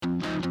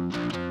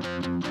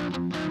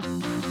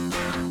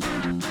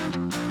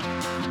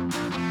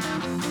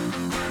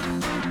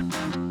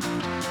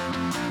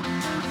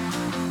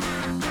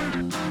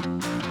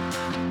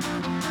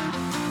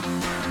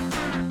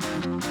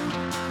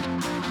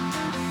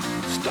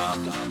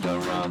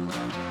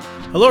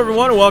Hello,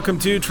 everyone, and welcome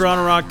to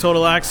Toronto Rock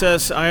Total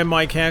Access. I am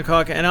Mike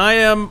Hancock, and I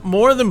am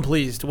more than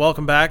pleased to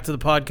welcome back to the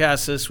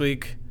podcast this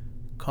week,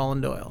 Colin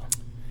Doyle.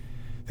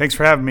 Thanks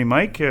for having me,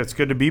 Mike. It's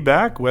good to be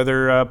back.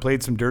 Weather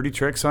played some dirty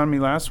tricks on me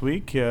last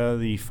week.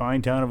 The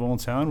fine town of Owen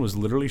Sound was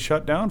literally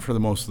shut down for the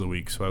most of the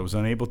week, so I was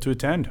unable to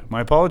attend.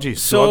 My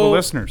apologies to all the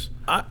listeners.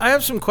 I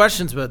have some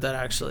questions about that,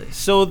 actually.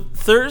 So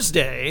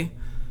Thursday,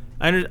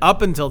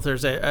 up until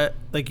Thursday,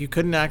 you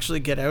couldn't actually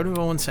get out of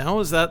Owen Sound?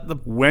 Was that the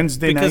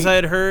Wednesday night? Because I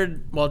had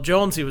heard,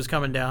 Jonesy was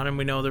coming down, and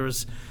we know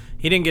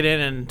he didn't get in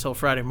until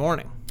Friday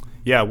morning.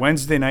 Yeah,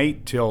 Wednesday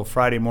night till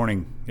Friday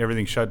morning,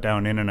 everything shut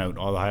down in and out,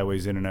 all the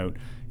highways in and out.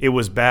 It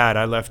was bad.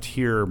 I left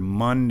here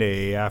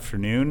Monday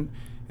afternoon,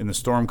 and the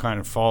storm kind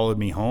of followed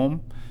me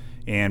home.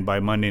 And by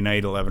Monday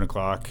night, 11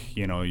 o'clock,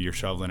 you're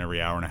shoveling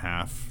every hour and a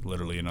half,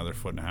 literally another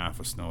foot and a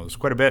half of snow. It was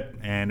quite a bit,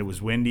 and it was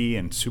windy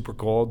and super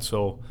cold,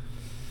 so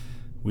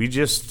we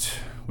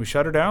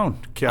shut her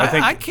down.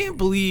 I can't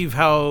believe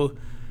how,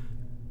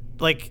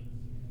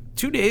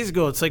 2 days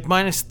ago, it's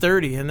minus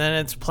 30, and then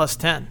it's plus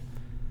 10.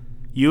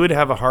 You would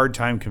have a hard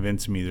time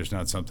convincing me there's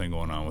not something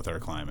going on with our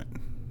climate.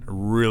 A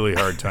really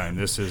hard time.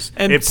 This is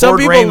and some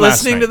people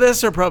listening to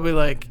this are probably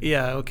like,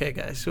 "Yeah, okay,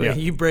 guys,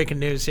 you breaking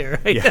news here."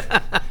 Right?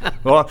 Yeah.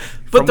 Well,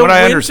 from what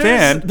I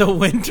understand, the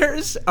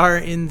winters are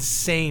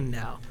insane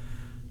now.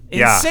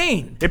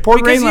 Insane. It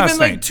poured rain last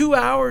night. Even 2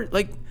 hours,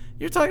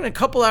 you're talking a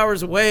couple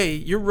hours away,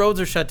 your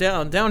roads are shut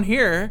down. Down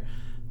here,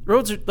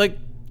 roads are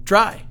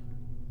dry.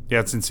 Yeah,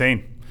 it's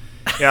insane.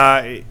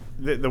 Yeah.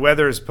 The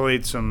weather has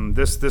played some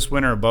this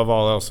winter above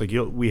all else.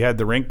 We had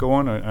the rink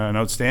going, an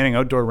outstanding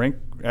outdoor rink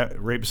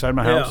right beside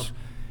my house,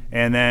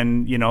 and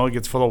then it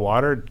gets full of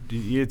water.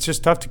 It's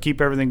just tough to keep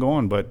everything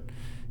going, but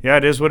yeah,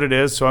 it is what it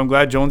is. So I'm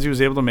glad Jonesy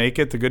was able to make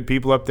it. The good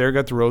people up there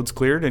got the roads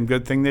cleared, and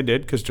good thing they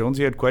did because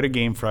Jonesy had quite a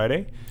game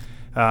Friday.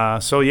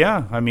 It's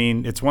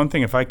one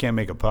thing if I can't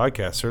make a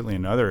podcast, certainly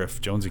another if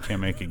Jonesy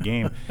can't make a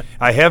game.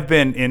 I have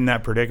been in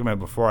that predicament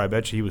before. I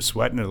bet you he was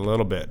sweating it a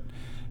little bit.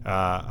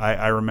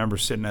 I remember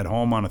sitting at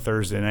home on a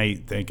Thursday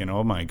night thinking,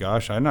 oh my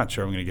gosh, I'm not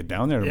sure I'm going to get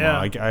down there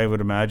tomorrow. Yeah. I would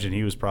imagine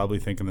he was probably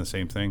thinking the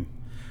same thing.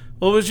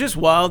 Well, it was just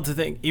wild to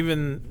think,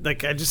 even I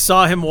just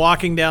saw him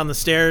walking down the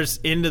stairs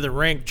into the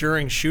rink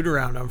during shoot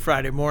around on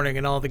Friday morning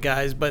and all the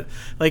guys, but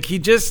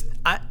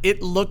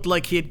it looked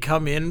like he had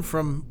come in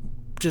from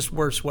just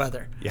worse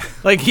weather. Yeah.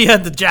 He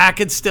had the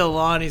jacket still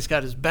on, he's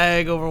got his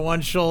bag over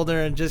one shoulder,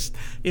 and just,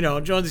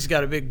 Jonesy's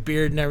got a big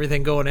beard and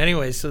everything going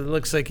anyway, so it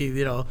looks like he,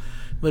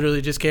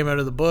 literally just came out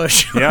of the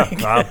bush.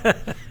 Yeah.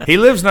 He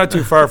lives not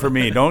too far from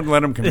me. Don't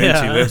let him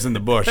convince he lives in the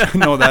bush.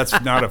 No,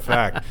 that's not a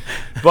fact.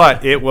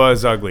 But it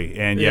was ugly.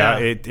 And,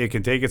 it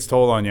can take its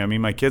toll on you. I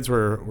mean, my kids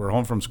were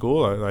home from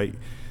school.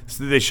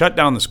 So they shut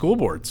down the school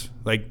boards.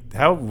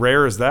 How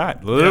rare is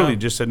that? Literally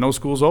just said no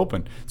school's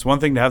open. It's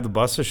one thing to have the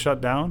buses shut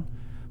down,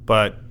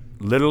 but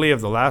literally of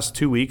the last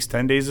 2 weeks,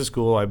 10 days of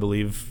school, I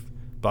believe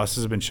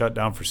buses have been shut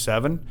down for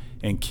 7,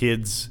 and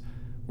kids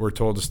we're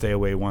told to stay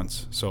away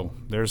once. So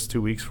there's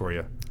 2 weeks for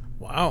you.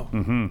 Wow.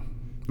 Mm-hmm.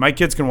 My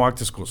kids can walk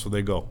to school, so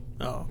they go.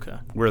 Oh, okay.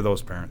 We're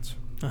those parents.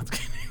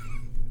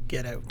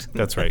 Get out.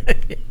 That's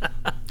right.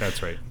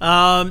 That's right.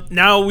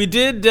 Now, we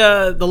did,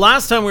 the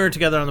last time we were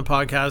together on the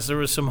podcast, there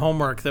was some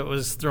homework that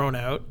was thrown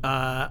out.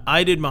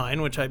 I did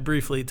mine, which I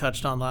briefly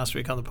touched on last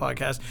week on the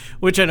podcast,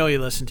 which I know you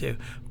listened to.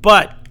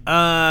 But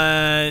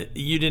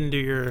you didn't do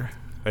your...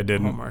 I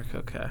didn't. Homework,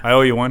 okay. I owe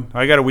you one.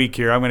 I got a week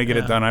here. I'm going to get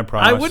it done, I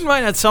promise. I wouldn't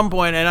mind at some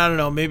point, and I don't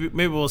know,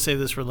 maybe we'll save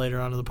this for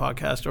later on in the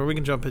podcast, or we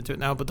can jump into it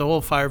now, but the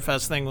whole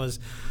Firefest thing was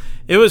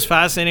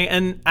fascinating,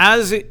 and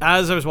as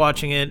I was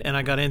watching it and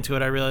I got into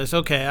it, I realized,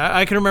 okay,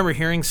 I can remember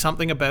hearing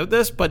something about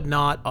this, but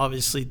not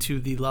obviously to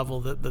the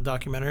level that the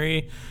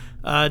documentary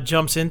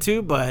jumps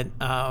into, but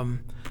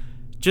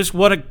just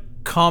what a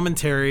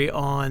commentary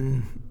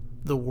on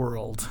the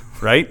world.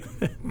 Right?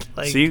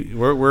 See,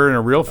 we're in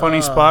a real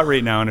funny spot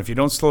right now, and if you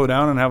don't slow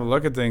down and have a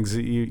look at things,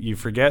 you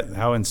forget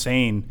how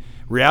insane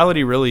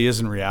reality really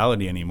isn't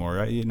reality anymore.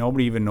 Right?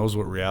 Nobody even knows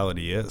what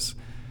reality is.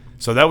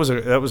 So that was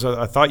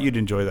I thought you'd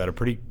enjoy that. A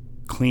pretty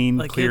clean,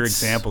 clear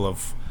example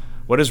of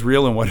what is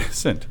real and what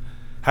isn't.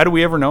 How do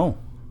we ever know?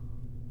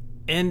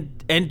 And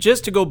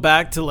just to go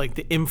back to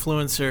the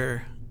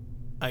influencer,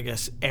 I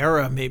guess,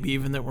 era, maybe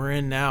even that we're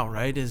in now,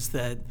 right? Is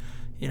that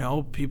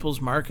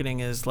people's marketing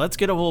is, let's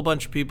get a whole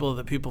bunch of people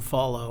that people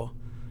follow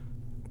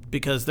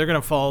because they're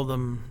going to follow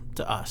them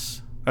to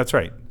us. That's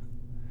right.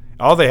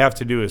 All they have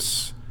to do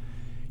is,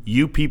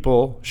 you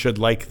people should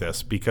like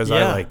this because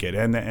I like it.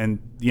 And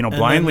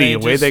blindly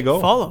away they go.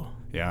 Follow.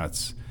 Yeah,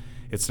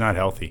 it's not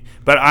healthy.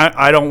 But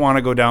I don't want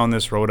to go down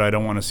this road. I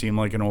don't want to seem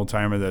like an old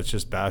timer that's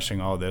just bashing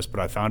all this, but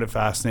I found it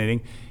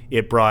fascinating.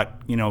 It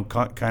brought,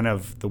 kind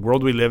of the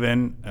world we live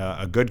in,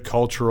 a good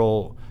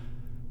cultural,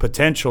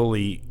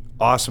 potentially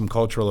awesome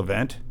cultural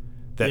event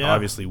that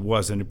obviously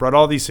wasn't. It brought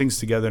all these things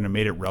together and it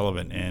made it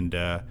relevant, and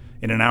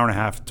in an hour and a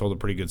half it told a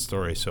pretty good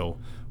story. So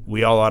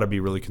we all ought to be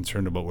really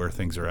concerned about where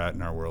things are at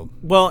in our world.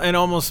 Well, and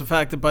almost the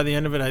fact that by the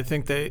end of it, I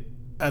think they,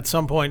 at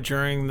some point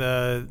during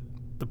the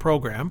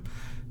program,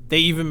 they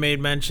even made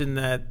mention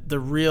that the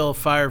real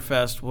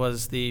Firefest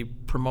was the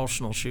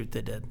promotional shoot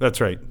they did.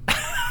 That's right.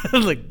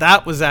 Like,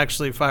 that was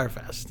actually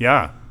Firefest.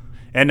 Yeah.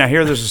 And I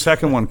hear there's a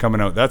second one coming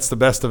out. That's the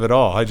best of it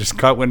all. I just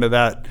caught wind of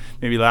that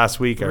maybe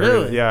last week.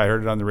 Really? I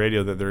heard it on the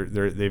radio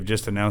that they've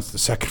just announced the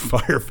second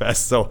Firefest.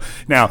 So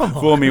now,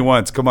 fool me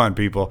once. Come on,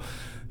 people.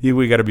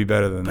 We got to be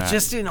better than that.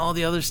 Just in all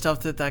the other stuff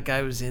that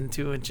guy was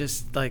into, and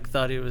just like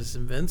thought he was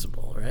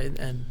invincible, right?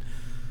 And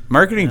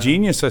marketing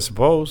genius, I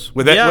suppose.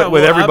 With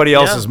everybody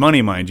else's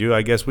money, mind you.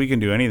 I guess we can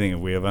do anything if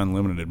we have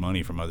unlimited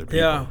money from other people.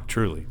 Yeah.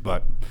 Truly.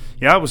 But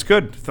yeah, it was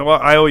good. So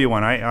I owe you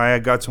one. I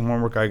got some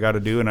homework I got to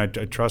do, and I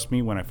trust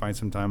me, when I find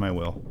some time, I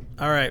will.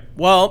 All right.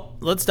 Well,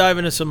 let's dive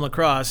into some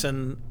lacrosse.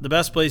 And the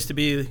best place to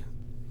be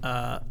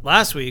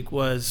last week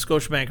was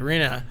Scotiabank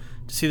Arena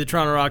to see the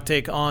Toronto Rock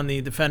take on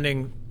the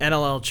defending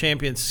NLL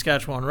champion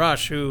Saskatchewan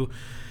Rush, who,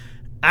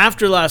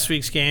 after last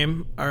week's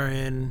game, are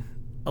in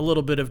a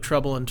little bit of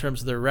trouble in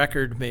terms of their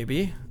record,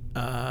 maybe.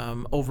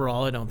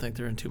 Overall, I don't think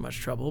they're in too much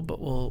trouble, but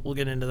we'll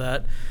get into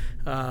that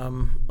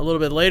a little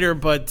bit later.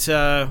 But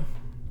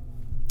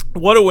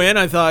what a win.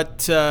 I thought,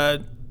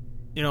 the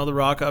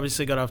Rock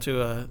obviously got off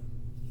to a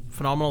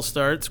phenomenal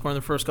start, scoring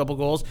the first couple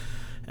goals.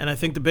 And I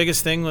think the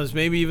biggest thing was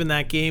maybe even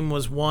that game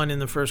was won in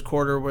the first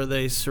quarter, where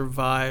they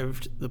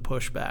survived the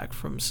pushback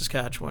from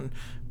Saskatchewan,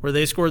 where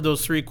they scored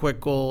those 3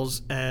 quick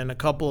goals, and a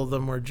couple of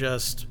them were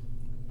just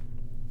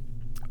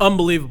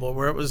unbelievable,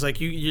 where it was like,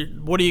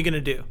 what are you going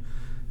to do?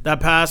 That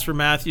pass for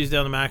Matthews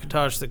down the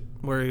McIntosh,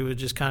 where he would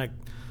just kind of,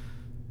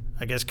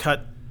 I guess,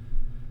 cut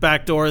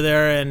back door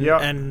there,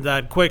 and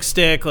that quick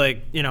stick,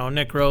 like,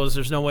 Nick Rose,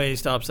 there's no way he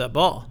stops that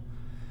ball.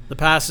 The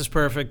pass is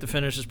perfect, the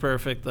finish is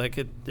perfect, like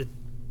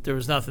there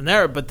was nothing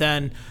there. But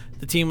then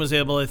the team was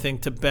able, I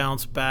think, to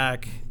bounce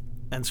back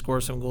and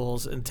score some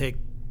goals and take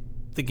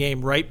the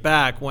game right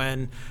back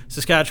when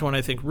Saskatchewan,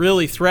 I think,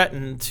 really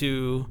threatened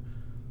to,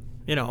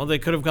 they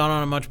could have gone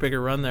on a much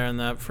bigger run there in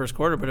that first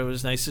quarter, but it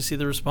was nice to see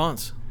the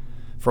response.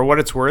 For what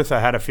it's worth,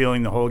 I had a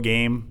feeling the whole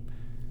game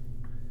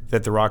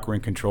that the Rock were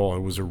in control.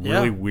 It was a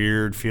really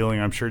weird feeling.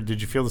 I'm sure.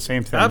 Did you feel the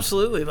same thing?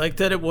 Absolutely. Like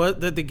that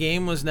the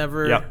game was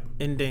never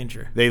in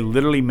danger. They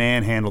literally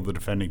manhandled the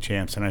defending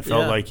champs, and I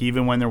felt like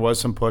even when there was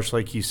some push,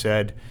 like you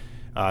said,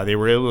 they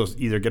were able to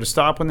either get a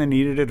stop when they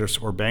needed it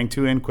or bang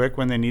 2 in quick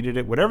when they needed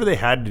it. Whatever they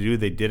had to do,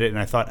 they did it. And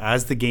I thought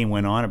as the game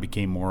went on, it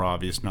became more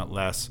obvious, not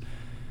less.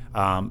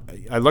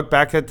 I look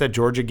back at that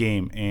Georgia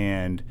game,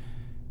 and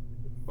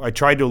I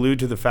tried to allude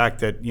to the fact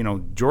that,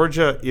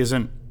 Georgia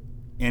isn't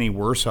any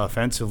worse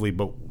offensively,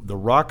 but the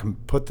Rock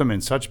put them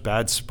in such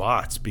bad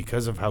spots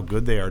because of how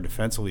good they are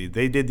defensively.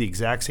 They did the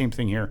exact same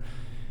thing here.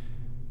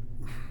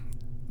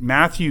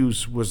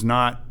 Matthews was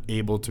not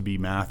able to be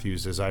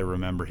Matthews as I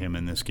remember him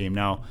in this game.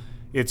 Now,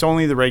 it's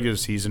only the regular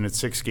season. It's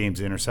 6 games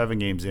in or 7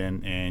 games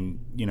in, and,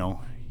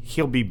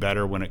 he'll be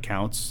better when it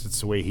counts.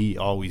 It's the way he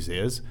always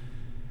is.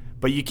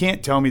 But you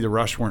can't tell me the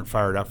Rush weren't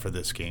fired up for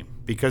this game,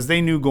 because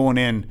they knew going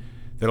in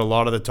that a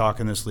lot of the talk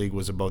in this league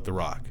was about the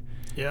Rock.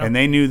 Yeah. And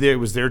they knew that it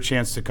was their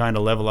chance to kind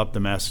of level up the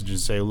message and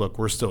say, look,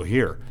 we're still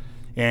here.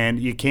 And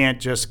you can't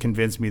just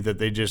convince me that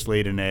they just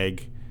laid an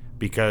egg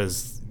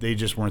because they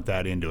just weren't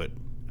that into it.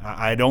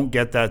 I don't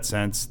get that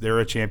sense. They're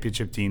a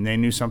championship team. They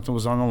knew something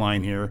was on the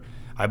line here.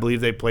 I believe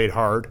they played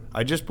hard.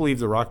 I just believe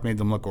the Rock made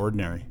them look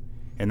ordinary.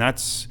 And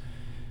that's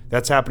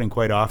happening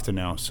quite often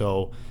now.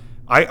 So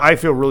I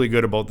feel really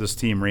good about this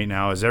team right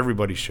now, as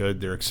everybody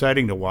should. They're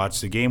exciting to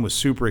watch. The game was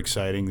super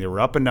exciting. They were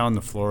up and down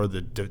the floor.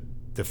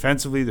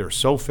 Defensively, they're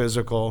so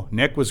physical.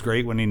 Nick was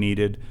great when he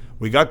needed.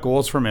 We got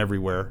goals from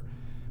everywhere.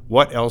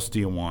 What else do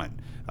you want?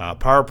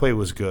 Power play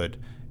was good.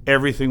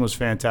 Everything was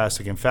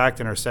fantastic. In fact,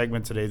 in our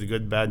segment today, the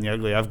good, bad, and the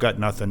ugly, I've got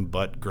nothing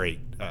but great.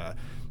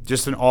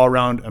 Just an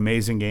all-around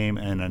amazing game,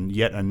 and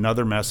yet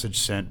another message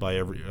sent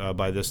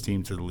by this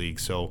team to the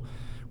league. So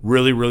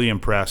really, really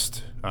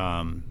impressed.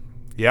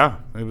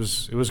 It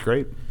was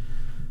great.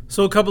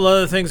 So a couple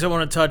other things I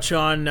want to touch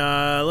on.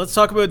 Let's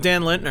talk about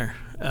Dan Lintner.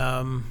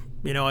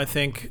 I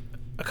think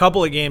a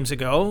couple of games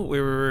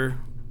ago,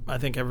 I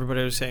think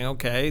everybody was saying,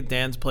 okay,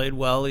 Dan's played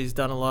well. He's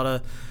done a lot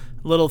of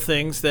little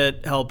things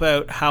that help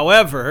out.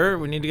 However,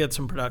 we need to get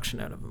some production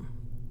out of him.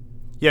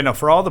 Yeah, no,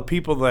 for all the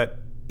people that...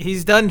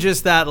 He's done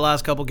just that the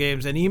last couple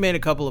games, and he made a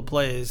couple of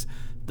plays.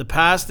 The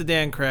pass to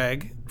Dan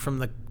Craig from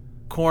the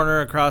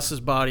corner across his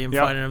body and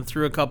finding him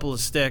through a couple of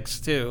sticks,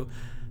 too,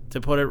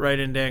 to put it right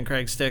in Dan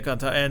Craig's stick on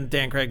top, and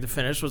Dan Craig to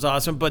finish was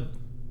awesome. But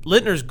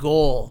Lintner's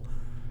goal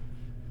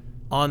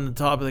on the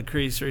top of the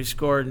crease where he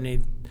scored and he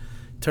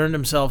turned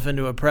himself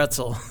into a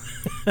pretzel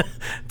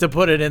to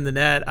put it in the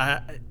net.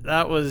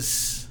 That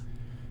was...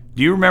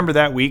 Do you remember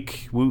that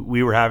week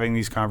we were having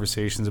these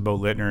conversations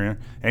about Lintner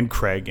and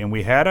Craig, and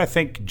we had, I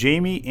think,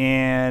 Jamie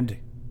and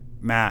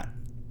Matt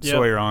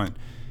Sawyer on.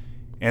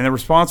 And the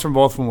response from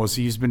both of them was,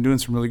 he's been doing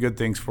some really good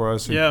things for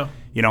us. And,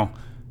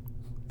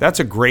 that's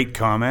a great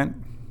comment.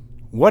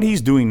 what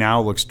he's doing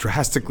now looks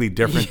drastically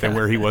different than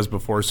where he was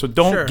before. So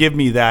don't give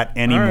me that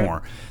anymore.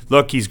 Right.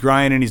 Look, he's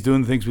grinding, he's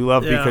doing the things we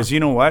love because you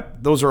know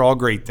what? Those are all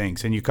great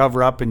things. And you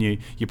cover up and you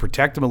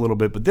protect him a little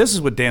bit. But this is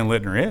what Dan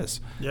Littner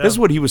is. Yeah. This is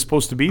what he was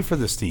supposed to be for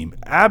this team.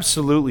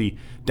 Absolutely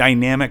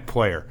dynamic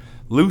player.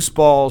 Loose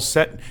balls,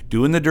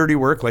 doing the dirty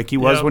work like he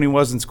was when he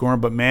wasn't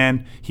scoring. But,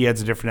 man, he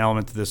adds a different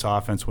element to this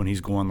offense when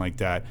he's going like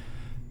that.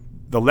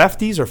 The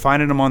lefties are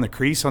finding him on the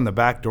crease on the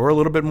back door a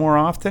little bit more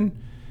often.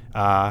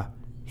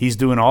 He's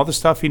doing all the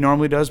stuff he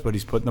normally does, but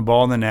he's putting the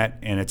ball in the net,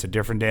 and it's a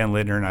different Dan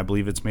Littner, and I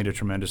believe it's made a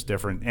tremendous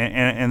difference.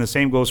 And the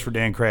same goes for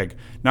Dan Craig.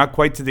 Not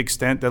quite to the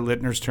extent that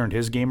Littner's turned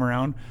his game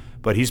around,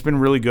 but he's been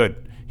really good.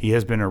 He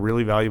has been a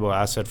really valuable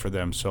asset for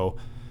them. So,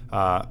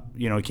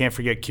 you can't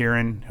forget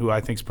Kieran, who I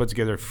think's put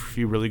together a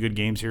few really good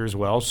games here as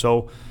well.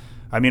 So,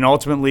 I mean,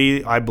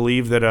 ultimately, I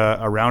believe that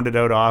a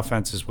rounded-out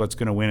offense is what's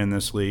going to win in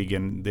this league,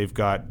 and they've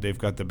got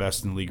the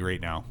best in the league right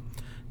now.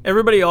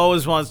 Everybody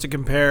always wants to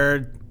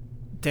compare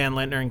Dan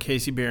Littner and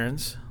Casey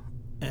Behrens,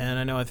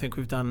 and I think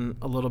we've done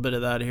a little bit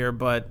of that here,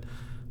 but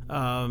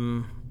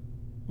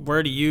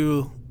where do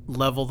you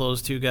level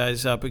those two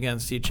guys up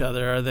against each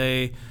other? Are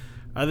they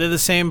the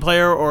same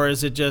player, or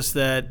is it just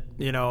that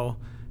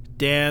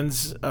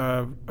Dan's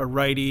a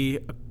righty,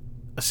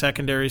 a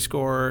secondary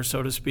scorer,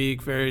 so to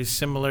speak, very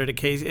similar to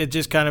Casey? It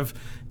just kind of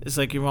is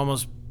like you've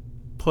almost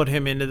put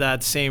him into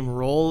that same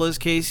role as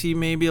Casey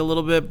maybe a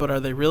little bit, but are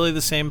they really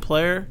the same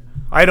player?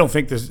 I don't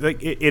think this.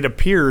 It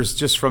appears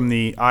just from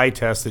the eye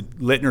test that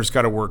Littner's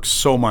got to work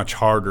so much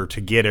harder to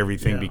get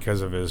everything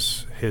because of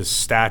his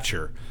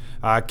stature.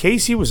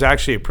 Casey was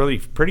actually a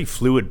pretty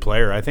fluid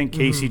player. I think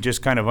Casey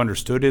just kind of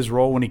understood his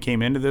role when he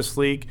came into this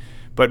league.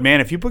 But man,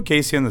 if you put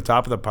Casey on the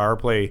top of the power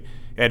play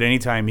at any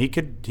time, he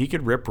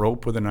could rip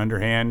rope with an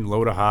underhand,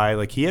 low to high.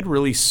 Like, he had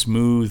really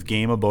smooth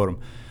game about him.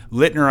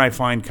 Littner, I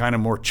find, kind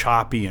of more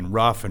choppy and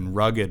rough and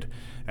rugged.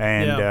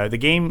 And the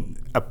game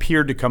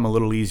appeared to come a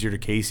little easier to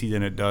Casey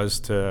than it does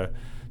to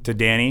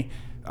Danny.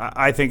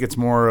 I think it's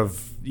more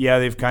of,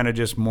 they've kind of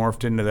just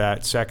morphed into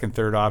that second,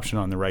 third option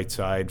on the right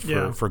side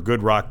for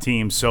good rock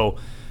teams. So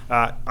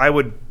I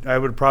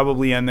would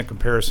probably end the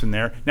comparison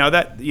there. Now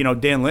that,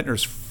 Dan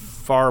Littner's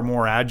far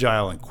more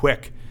agile and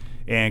quick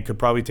and could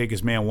probably take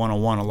his man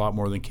one-on-one a lot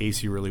more than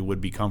Casey really would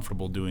be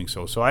comfortable doing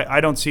so. So I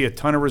don't see a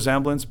ton of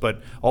resemblance,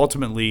 but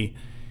ultimately,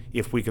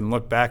 if we can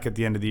look back at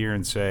the end of the year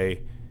and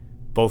say,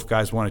 both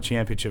guys won a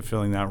championship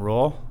filling that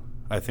role,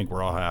 I think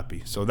we're all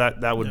happy. So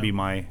that would be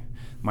my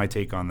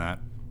take on that.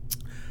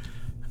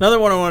 Another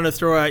one I wanted to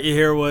throw at you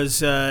here was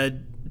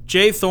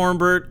Jay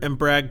Thornbert and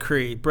Brad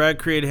Creed. Brad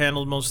Creed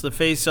handled most of the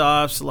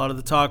face-offs. A lot of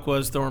the talk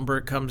was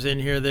Thornbert comes in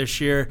here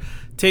this year,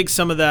 takes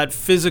some of that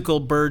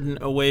physical burden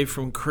away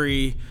from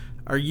Creed.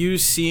 Are you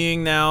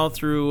seeing now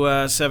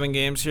through 7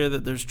 games here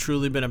that there's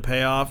truly been a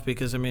payoff?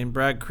 Because,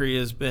 Brad Creed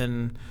has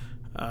been,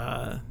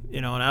 an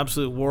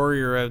absolute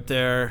warrior out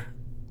there.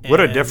 What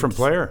a different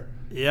player.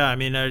 Yeah,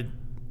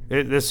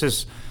 this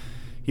is,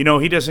 he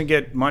doesn't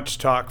get much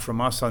talk from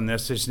us on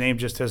this. His name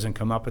just hasn't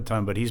come up a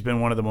ton, but he's been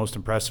one of the most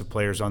impressive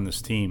players on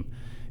this team.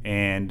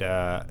 And,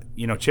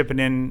 chipping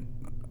in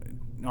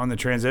on the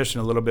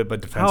transition a little bit,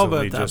 but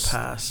defensively just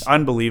pass?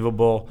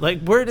 Unbelievable.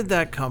 Like, where did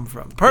that come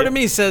from? Part of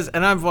me says,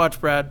 and I've watched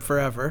Brad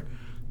forever.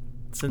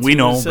 We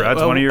know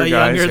Brad's one of your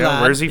guys.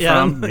 Yeah, where's he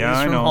from? Yeah,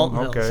 I know.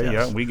 Hills, okay,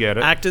 yes. We get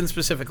it. Acton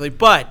specifically,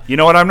 but you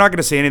know what? I'm not going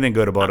to say anything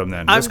good about him.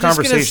 Then this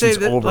conversation's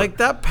over. Like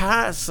that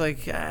pass, it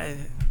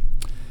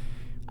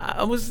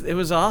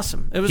was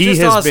awesome. It was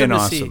just awesome to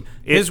see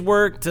his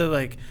work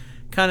to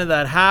kind of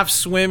that half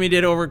swim he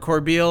did over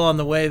Corbeil on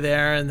the way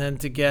there, and then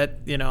to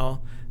get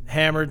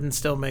hammered and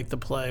still make the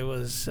play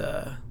was.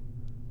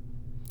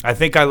 I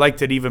think I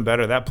liked it even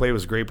better. That play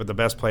was great, but the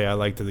best play I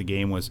liked of the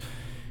game was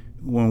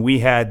when we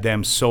had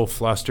them so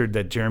flustered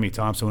that Jeremy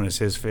Thompson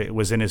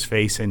was in his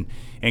face, and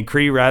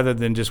Cree, rather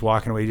than just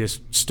walking away,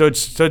 just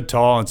stood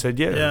tall and said,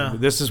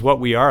 this is what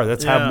we are.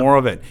 Let's have more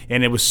of it.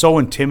 And it was so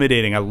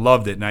intimidating. I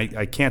loved it, and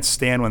I can't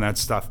stand when that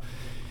stuff,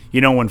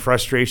 when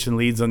frustration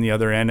leads on the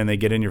other end and they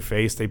get in your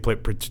face, they play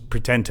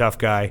pretend tough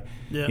guy.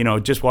 Yeah.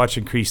 Just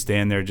watching Cree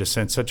stand there just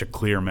sent such a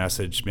clear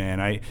message,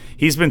 man.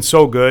 He's been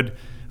so good.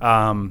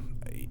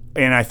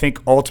 And I think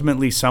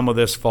ultimately some of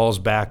this falls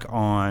back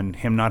on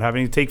him not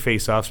having to take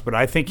faceoffs, but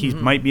I think he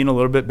might be in a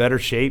little bit better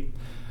shape.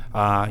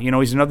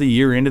 He's another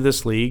year into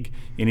this league,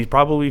 and he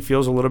probably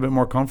feels a little bit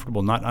more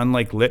comfortable, not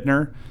unlike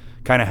Littner,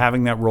 kind of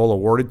having that role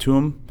awarded to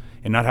him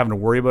and not having to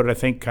worry about it. I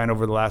think kind of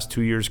over the last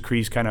 2 years,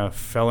 Crease kind of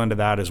fell into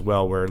that as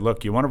well, where,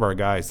 look, you're one of our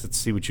guys. Let's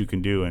see what you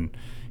can do. And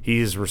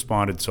he's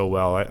responded so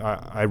well.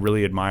 I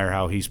really admire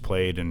how he's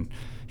played, and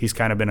he's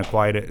kind of been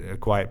a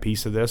quiet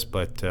piece of this,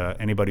 but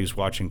anybody who's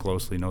watching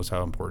closely knows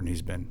how important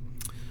he's been.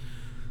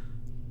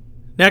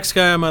 Next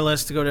guy on my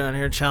list to go down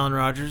here, Challen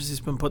Rogers. He's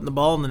been putting the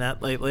ball in the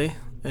net lately.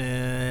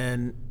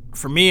 And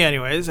for me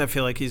anyways, I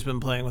feel like he's been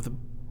playing with a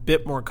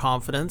bit more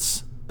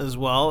confidence as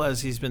well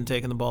as he's been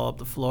taking the ball up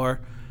the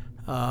floor.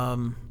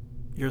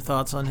 Your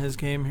thoughts on his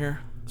game here,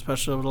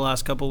 especially over the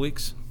last couple of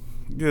weeks?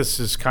 This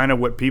is kind of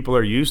what people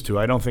are used to.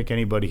 I don't think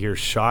anybody here is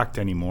shocked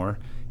anymore.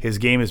 his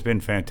game has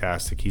been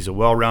fantastic. He's a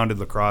well-rounded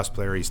lacrosse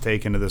player. He's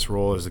taken to this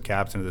role as the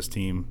captain of this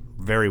team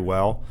very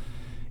well.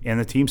 And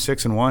the team's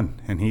 6-1,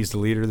 and he's the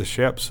leader of the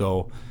ship.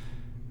 So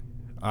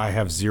I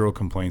have zero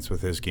complaints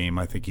with his game.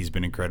 I think he's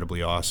been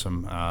incredibly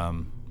awesome.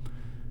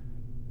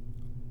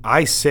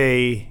 I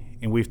say,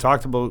 and we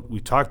talked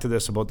to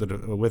this about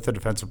with the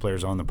defensive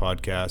players on the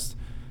podcast.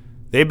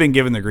 They've been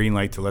given the green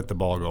light to let the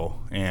ball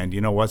go, and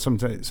you know what?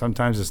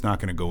 Sometimes it's not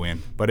going to go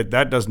in, but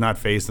that does not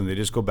faze them. They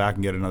just go back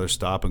and get another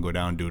stop and go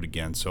down and do it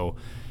again. So,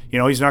 you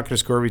know, he's not going to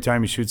score every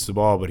time he shoots the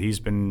ball, but he's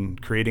been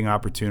creating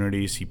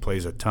opportunities. He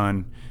plays a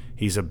ton.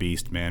 He's a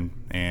beast, man,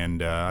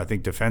 and I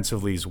think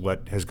defensively is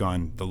what has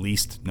gone the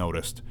least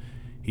noticed.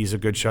 He's a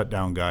good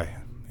shutdown guy,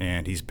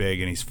 and he's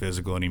big and he's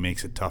physical and he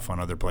makes it tough on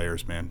other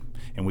players, man.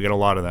 And we got a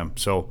lot of them.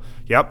 So,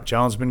 yep,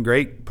 challenge has been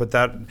great. Put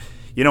that,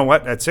 you know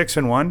what? At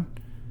 6-1.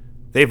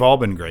 They've all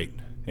been great.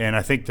 And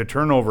I think the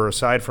turnover,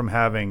 aside from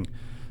having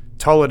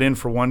Tullett in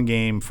for one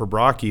game for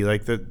Brocky,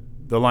 like the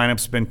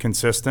lineup's been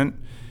consistent.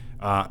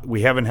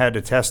 We haven't had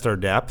to test our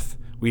depth.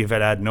 We have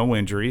had no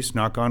injuries,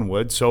 knock on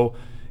wood. So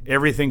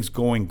everything's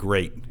going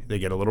great. They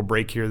get a little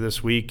break here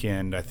this week,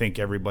 and I think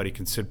everybody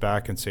can sit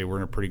back and say we're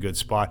in a pretty good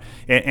spot.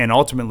 And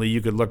ultimately,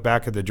 you could look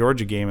back at the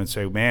Georgia game and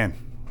say, man,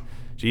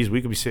 geez,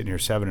 we could be sitting here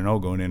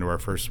 7-0 going into our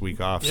first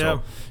week off. Yeah.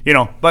 So, you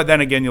know, but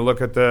then again, you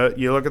look at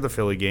the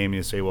Philly game and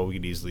you say, well, we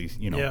could easily,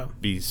 you know,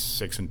 be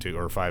 6-2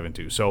 or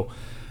 5-2. So,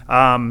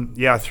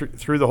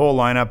 through the whole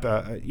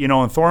lineup, you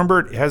know, and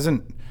Thornburg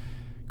hasn't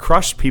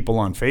crushed people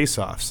on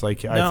faceoffs.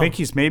 Like, no. I think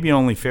he's maybe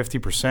only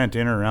 50%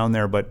 in or around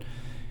there, but,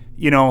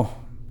 you know,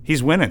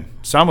 he's winning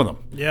some of them.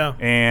 Yeah.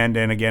 And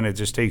again, it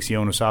just takes the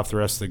onus off the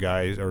rest of the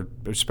guys, or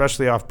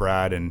especially off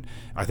Brad. And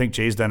I think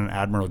Jay's done an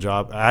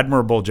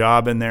admirable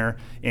job in there.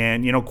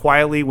 And, you know,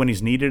 quietly when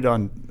he's needed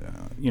on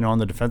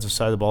the defensive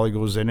side of the ball, he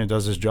goes in and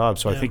does his job.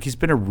 So I think he's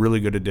been a really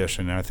good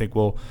addition. And I think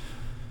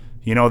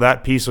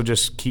that piece will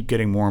just keep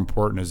getting more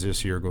important as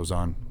this year goes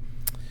on.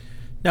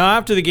 Now,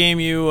 after the game,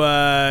 you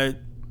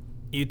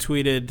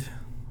tweeted,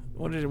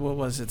 what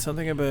was it?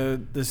 Something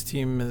about this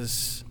team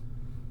is...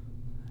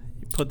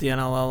 put the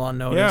NLL on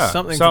notice. Yeah,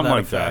 something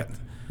like effect. that.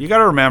 You got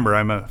to remember,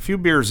 I'm a few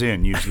beers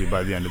in usually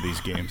by the end of these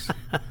games.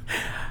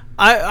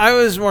 I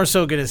was more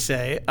so going to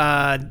say,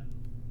 are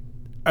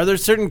there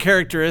certain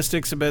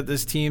characteristics about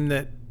this team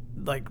that,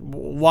 like,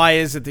 why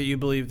is it that you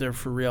believe they're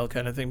for real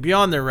kind of thing,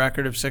 beyond their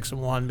record of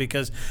 6-1?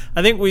 Because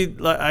I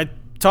think I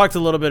talked a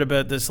little bit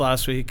about this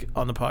last week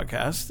on the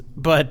podcast,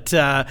 but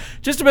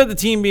just about the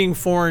team being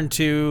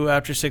 4-2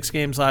 after 6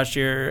 games last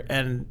year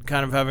and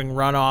kind of having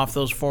run off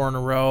those 4 in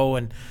a row,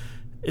 and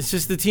it's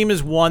just the team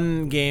has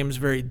won games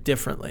very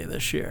differently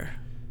this year.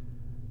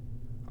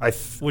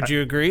 Would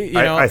you agree?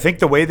 I think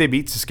the way they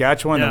beat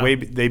Saskatchewan, the way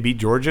they beat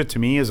Georgia, to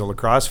me as a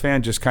lacrosse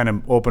fan, just kind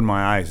of opened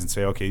my eyes and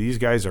say, okay, these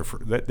guys are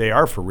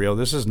for real.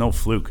 This is no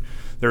fluke.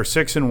 They're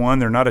 6-1.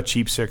 They're not a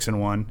cheap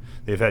 6-1.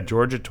 They've had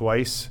Georgia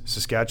twice,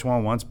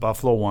 Saskatchewan once,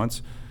 Buffalo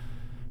once.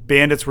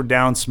 Bandits were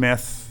down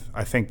Smith,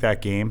 I think,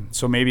 that game.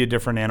 So maybe a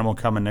different animal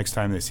coming next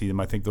time they see them.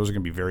 I think those are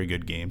going to be very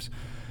good games.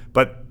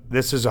 But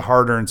this is a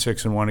hard-earned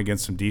 6-1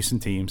 against some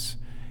decent teams,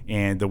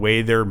 and the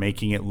way they're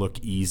making it look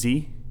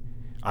easy,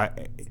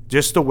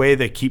 just the way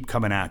they keep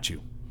coming at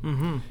you.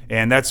 Mm-hmm.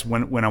 And that's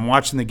when I'm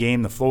watching the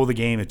game, the flow of the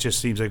game, it just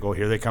seems like, oh,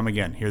 here they come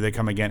again.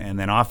 And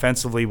then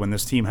offensively, when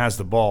this team has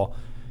the ball,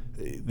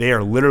 they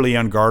are literally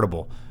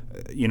unguardable.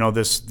 You know,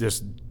 this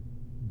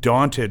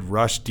daunted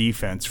rush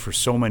defense for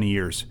so many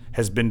years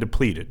has been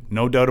depleted,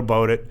 no doubt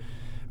about it.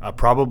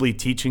 Probably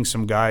teaching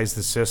some guys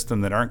the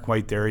system that aren't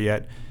quite there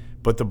yet.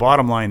 But the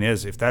bottom line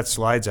is, if that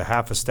slides a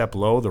half a step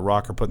low, the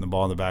Rock are putting the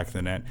ball in the back of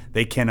the net.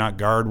 They cannot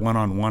guard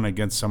one-on-one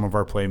against some of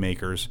our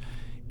playmakers.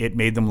 It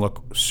made them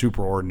look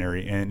super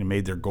ordinary, and it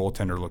made their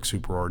goaltender look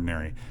super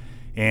ordinary.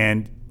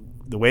 And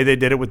the way they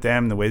did it with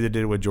them, the way they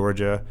did it with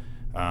Georgia,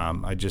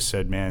 I just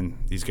said, man,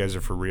 these guys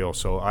are for real.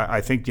 So I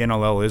think the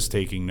NLL is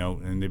taking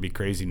note, and they'd be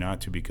crazy not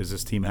to, because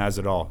this team has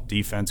it all.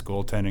 Defense,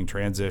 goaltending,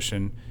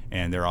 transition,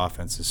 and their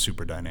offense is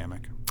super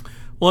dynamic.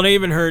 Well, and I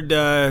even heard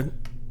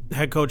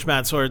head coach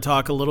Matt Sawyer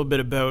talk a little bit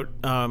about,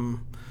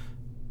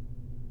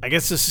 I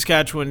guess, the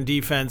Saskatchewan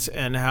defense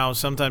and how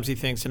sometimes he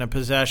thinks in a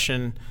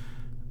possession,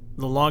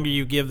 the longer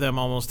you give them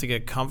almost to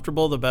get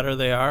comfortable, the better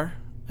they are.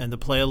 And to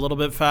play a little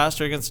bit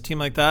faster against a team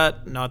like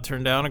that, not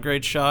turn down a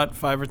great shot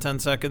 5 or 10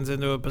 seconds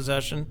into a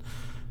possession.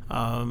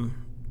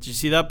 Did you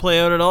see that play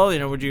out at all? You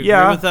know, would you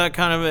agree with that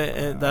kind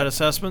of that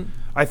assessment?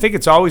 I think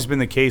it's always been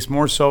the case,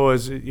 more so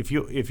as if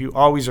you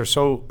always are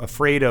so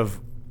afraid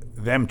of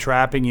them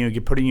trapping you,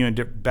 putting you in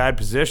bad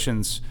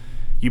positions,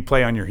 you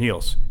play on your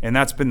heels. And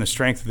that's been the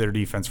strength of their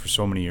defense for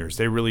so many years.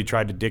 They really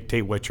tried to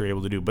dictate what you're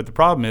able to do. But the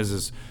problem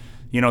is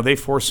you know, they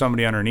force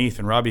somebody underneath,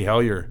 and Robbie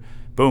Hellier,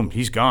 boom,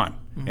 he's gone.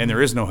 Mm-hmm. And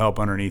there is no help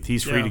underneath.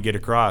 He's free to get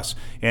across.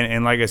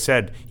 And like I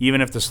said,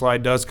 even if the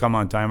slide does come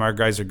on time, our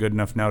guys are good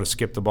enough now to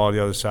skip the ball to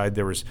the other side.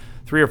 There was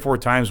 3 or 4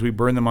 times we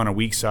burned them on a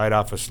weak side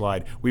off a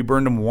slide. We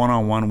burned them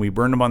one-on-one. We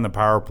burned them on the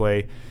power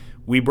play.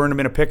 We burned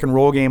them in a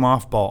pick-and-roll game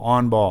off ball,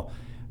 on ball.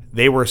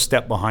 They were a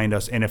step behind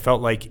us, and it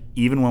felt like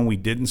even when we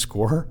didn't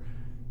score,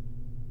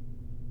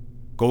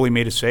 Goalie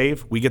made a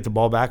save. We get the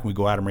ball back and we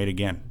go at them right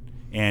again.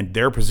 And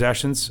their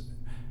possessions,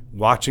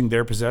 watching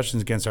their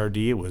possessions against RD,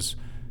 it was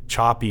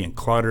choppy and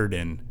cluttered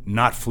and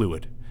not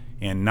fluid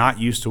and not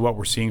used to what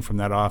we're seeing from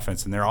that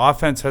offense. And their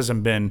offense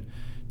hasn't been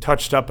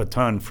touched up a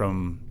ton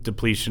from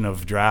depletion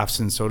of drafts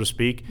and so to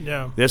speak.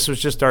 Yeah. This was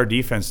just our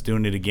defense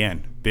doing it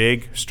again.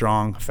 Big,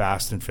 strong,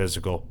 fast, and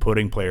physical,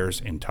 putting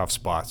players in tough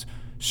spots,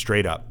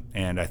 straight up.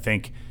 And I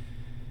think,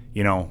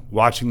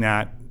 watching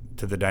that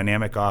to the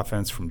dynamic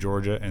offense from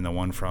Georgia and the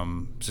one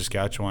from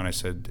Saskatchewan, I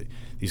said,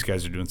 these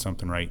guys are doing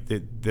something right.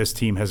 This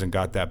team hasn't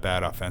got that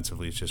bad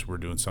offensively. It's just we're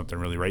doing something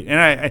really right.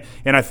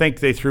 And I think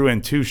they threw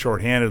in 2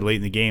 shorthanded late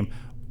in the game.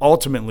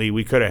 Ultimately,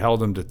 we could have held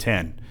them to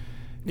 10.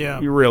 Yeah.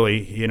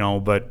 Really,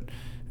 but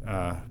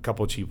a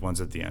couple of cheap ones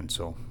at the end.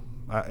 So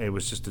it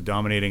was just a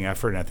dominating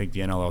effort, and I think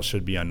the NLL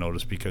should be on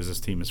notice because this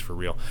team is for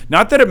real.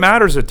 Not that it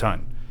matters a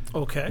ton.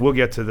 Okay. We'll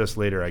get to this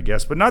later, I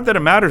guess. But not that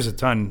it matters a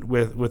ton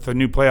with a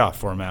new playoff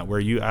format where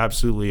you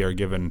absolutely are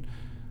given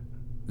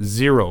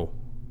 0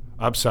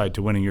 upside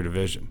to winning your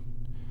division.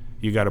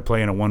 You got to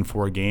play in a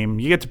 1-4 game.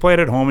 You get to play it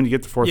at home and you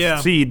get the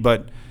 4th seed,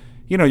 but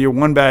you're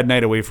one bad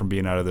night away from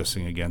being out of this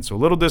thing again. So a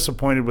little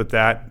disappointed with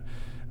that.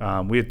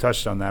 We had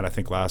touched on that, I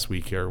think, last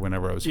week here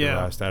whenever I was here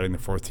last, adding the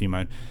 4th team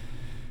on.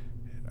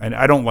 And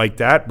I don't like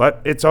that,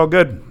 but it's all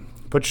good.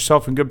 Put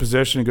yourself in good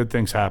position and good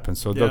things happen.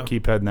 So they'll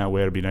keep heading that way.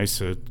 It'll be nice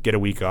to get a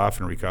week off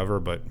and recover.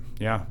 But,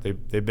 yeah,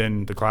 they've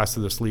been the class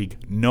of this league.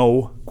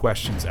 No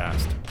questions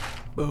asked.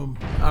 Boom.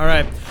 All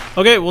right.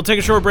 Okay, we'll take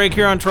a short break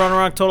here on Toronto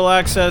Rock Total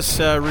Access,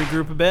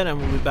 regroup a bit, and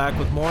we'll be back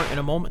with more in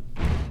a moment.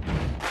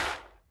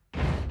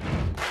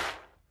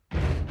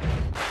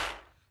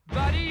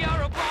 Buddy,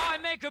 you're a boy,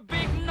 make a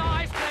big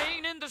noise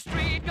playing in the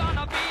street.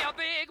 Gonna be a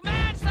big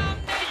man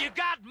someday. You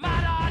got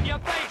mud on your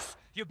face,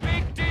 you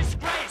big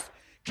disgrace.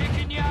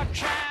 Kicking your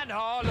can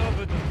all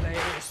over the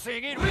place,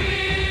 singing, we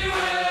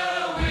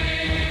will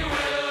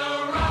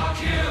rock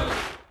you.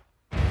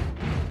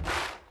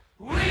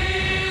 We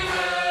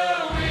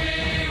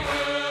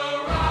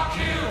will rock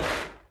you.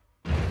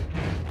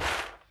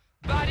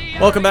 Buddy,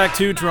 Welcome back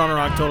to Toronto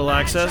Rock Total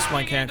Access.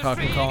 Mike Hancock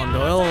and Colin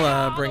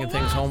Doyle bringing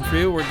things home for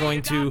you. We're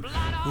going to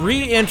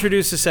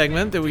reintroduce a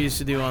segment that we used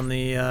to do on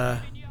the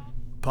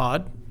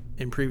pod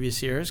in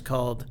previous years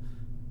called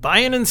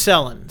Buying and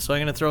Selling. So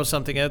I'm going to throw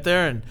something out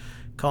there, and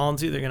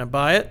Colin's either going to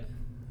buy it,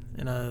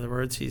 in other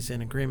words, he's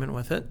in agreement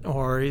with it,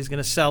 or he's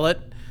going to sell it.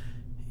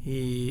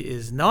 He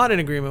is not in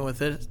agreement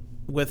with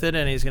it,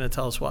 and he's going to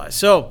tell us why.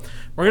 So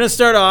we're going to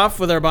start off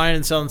with our Buying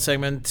and Selling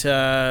segment.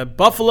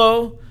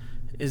 Buffalo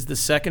is the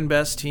second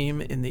best team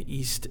in the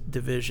East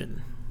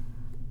Division.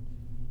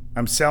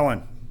 I'm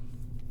selling.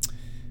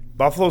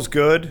 Buffalo's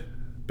good,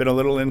 been a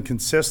little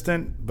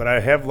inconsistent, but I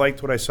have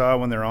liked what I saw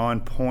when they're on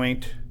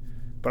point.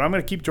 But I'm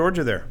going to keep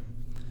Georgia there.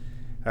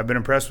 I've been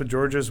impressed with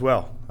Georgia as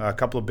well. A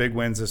couple of big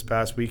wins this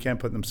past weekend,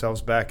 putting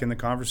themselves back in the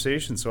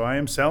conversation. So I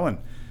am selling.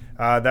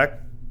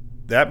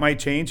 That might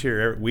change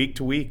here week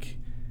to week.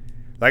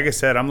 Like I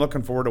said, I'm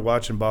looking forward to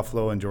watching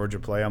Buffalo and Georgia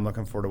play. I'm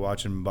looking forward to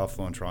watching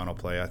Buffalo and Toronto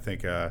play. I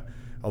think a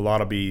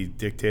lot will be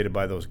dictated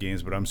by those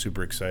games, but I'm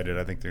super excited.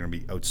 I think they're going to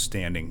be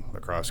outstanding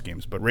lacrosse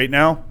games. But right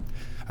now,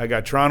 I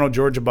got Toronto,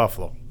 Georgia,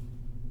 Buffalo.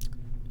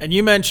 And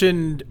you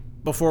mentioned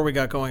before we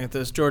got going at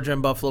this, Georgia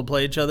and Buffalo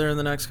play each other in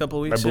the next couple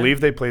of weeks? I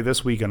believe they play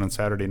this weekend on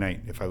Saturday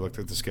night, if I looked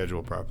at the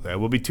schedule properly. I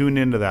will be tuned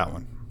into that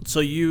one.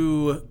 So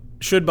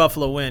should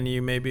Buffalo win,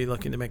 you may be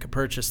looking to make a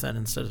purchase then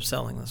instead of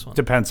selling this one.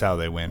 Depends how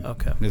they win.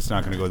 Okay. It's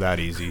not going to go that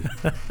easy.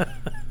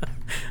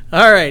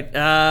 All right.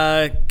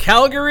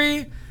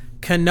 Calgary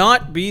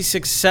cannot be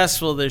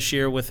successful this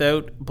year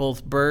without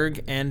both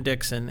Berg and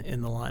Dixon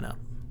in the lineup.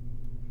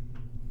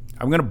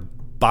 I'm going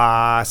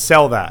to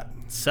sell that.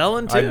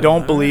 Selling too. I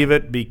don't believe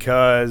it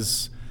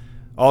because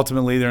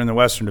ultimately they're in the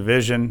Western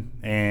Division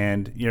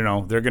and,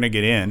 they're going to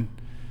get in.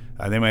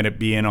 They might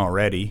be in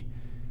already.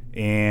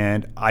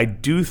 And I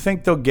do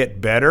think they'll get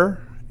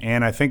better,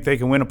 and I think they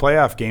can win a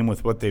playoff game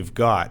with what they've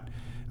got.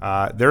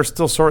 They're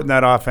still sorting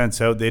that offense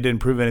out. They didn't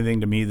prove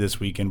anything to me this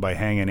weekend by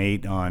hanging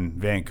 8 on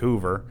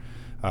Vancouver.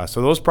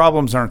 So those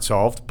problems aren't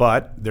solved,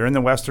 but they're in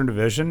the Western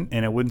Division,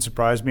 and it wouldn't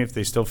surprise me if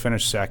they still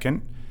finish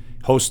second,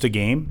 host a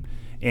game.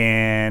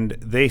 And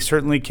they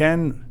certainly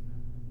can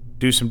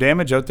do some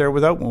damage out there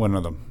without one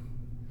of them.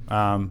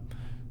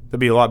 They'll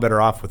be a lot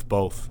better off with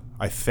both,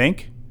 I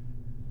think,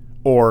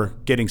 or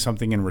getting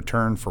something in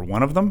return for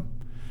one of them.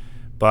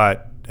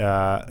 But,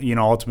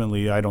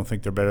 ultimately, I don't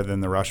think they're better than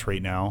the Rush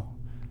right now.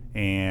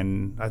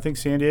 And I think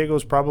San Diego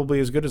is probably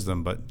as good as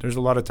them, but there's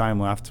a lot of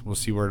time left. We'll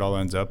see where it all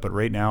ends up. But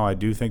right now, I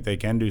do think they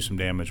can do some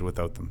damage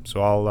without them.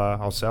 So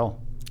I'll sell.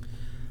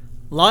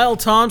 Lyle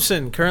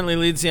Thompson currently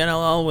leads the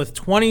NLL with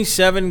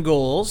 27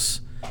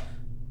 goals.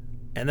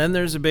 And then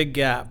there's a big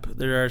gap.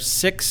 There are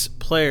 6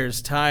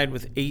 players tied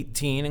with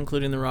 18,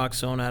 including the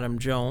Rock's own Adam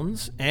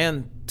Jones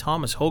and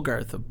Thomas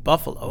Hogarth of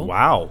Buffalo.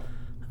 Wow.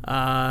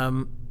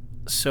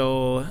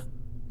 So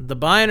the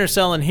buying or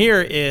selling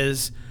here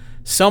is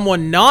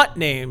someone not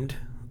named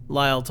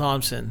Lyle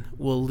Thompson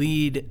will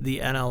lead the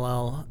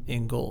NLL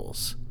in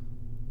goals.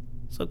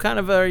 So kind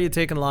of, are you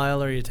taking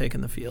Lyle or are you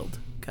taking the field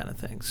kind of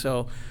thing.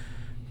 So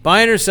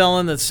buying or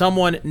selling that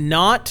someone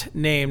not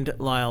named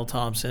Lyle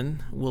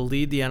Thompson will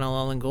lead the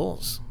NLL in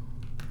goals.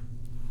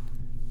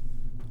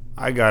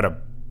 You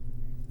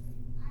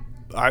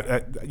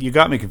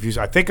got me confused.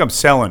 I think I'm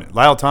selling it.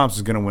 Lyle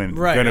Thompson's going to win.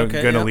 Right. Going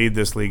to lead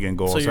this league in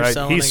goals. So you're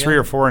selling he's again? 3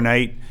 or 4 a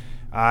night.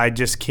 I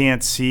just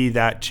can't see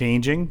that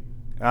changing.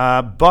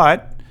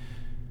 But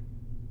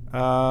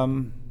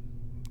Austin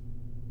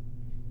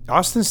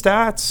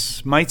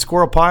Stats might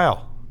score a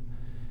pile.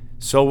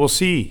 So we'll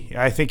see.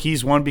 I think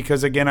he's one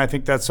because, again, I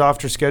think that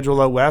softer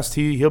schedule out west,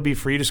 he'll be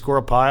free to score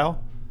a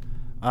pile.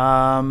 But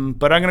I'm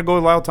going to go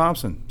with Lyle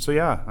Thompson. So,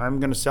 yeah, I'm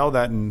going to sell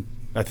that. And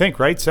I think,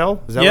 right,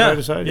 sell? Is that what I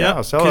decided? Yeah,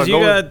 I'll sell it. Because you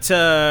got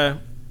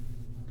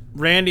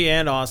Randy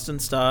and Austin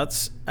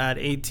Stotts at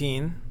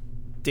 18,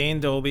 Dane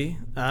Doby,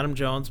 Adam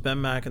Jones, Ben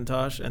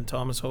McIntosh, and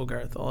Thomas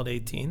Hogarth all at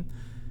 18.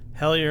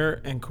 Hellier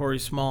and Corey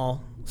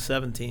Small,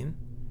 17.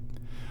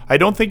 I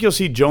don't think you'll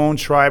see Jones,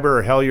 Schreiber,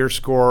 or Hellier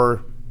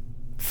score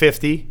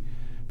 50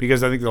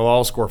 because I think they'll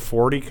all score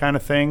 40 kind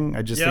of thing.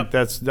 I just think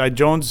that's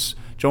Jones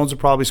will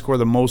probably score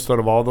the most out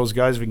of all those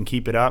guys if we can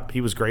keep it up.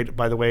 He was great,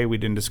 by the way. We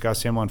didn't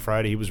discuss him on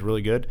Friday. He was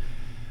really good.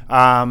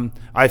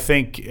 I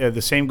think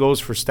the same goes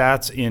for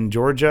Stats in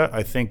Georgia.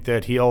 I think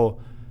that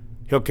he'll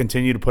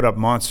continue to put up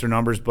monster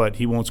numbers, but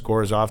he won't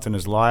score as often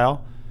as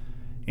Lyle.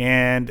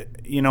 And,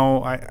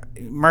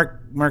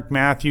 Mark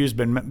Matthews,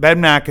 Ben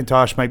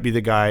McIntosh might be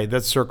the guy.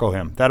 Let's circle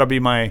him. That'll be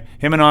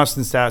him and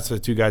Austin Stats are the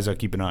two guys I'll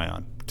keep an eye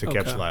on to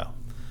catch Lyle.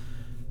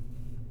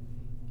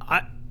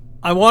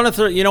 I want to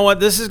throw. You know what?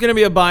 This is going to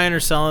be a buying or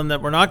selling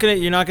that you're not going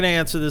to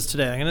answer this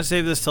today. I'm going to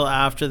save this till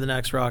after the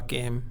next Rock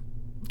game.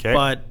 Okay.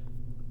 But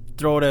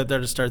throw it out there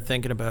to start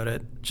thinking about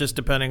it, just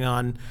depending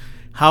on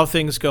how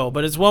things go.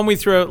 But it's one we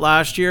threw out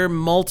last year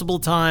multiple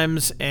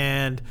times,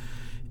 and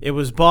it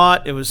was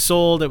bought, it was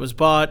sold, it was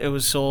bought, it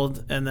was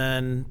sold, and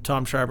then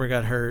Tom Schreiber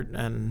got hurt,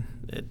 and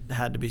it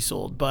had to be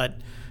sold.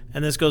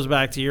 And this goes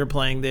back to your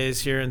playing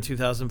days here in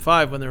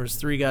 2005 when there was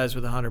 3 guys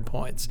with 100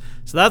 points.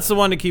 So that's the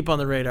one to keep on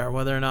the radar,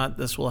 whether or not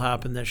this will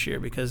happen this year.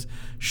 Because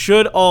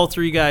should all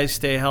 3 guys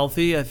stay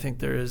healthy, I think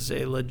there is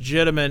a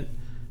legitimate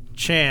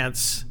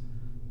chance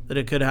that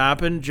it could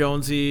happen.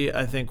 Jonesy,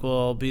 I think,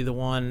 will be the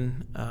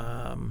one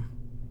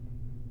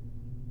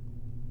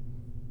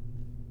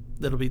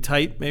that'll be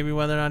tight, maybe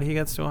whether or not he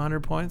gets to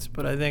 100 points.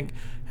 But I think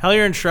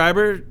Hellier and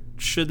Schreiber,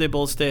 should they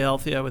both stay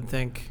healthy, I would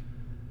think.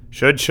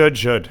 Should. Well,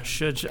 should.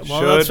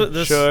 That's what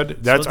this.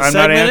 That's I'm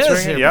not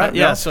answering it. Yeah.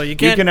 No. So you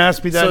can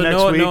ask me that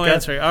next week. No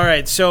answering. All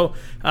right. So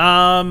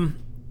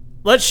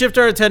let's shift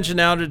our attention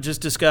now to just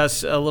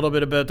discuss a little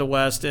bit about the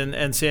West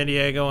and San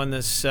Diego and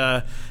this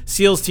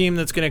Seals team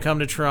that's going to come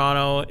to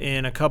Toronto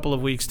in a couple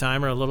of weeks'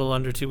 time, or a little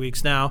under 2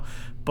 weeks now.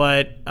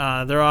 But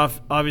they're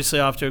obviously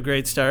off to a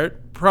great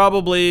start.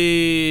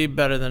 Probably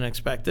better than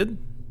expected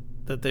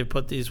that they've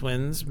put these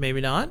wins. Maybe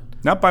not.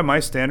 Not by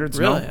my standards.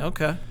 Really? No.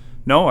 Okay.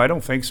 No, I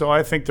don't think so.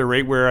 I think they're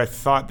right where I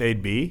thought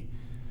they'd be.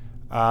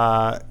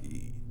 Yeah,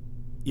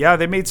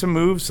 they made some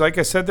moves. Like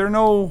I said, they're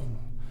no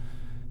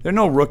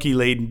rookie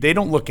laden. They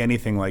don't look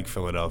anything like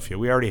Philadelphia.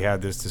 We already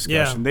had this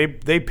discussion. Yeah.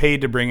 They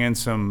paid to bring in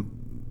some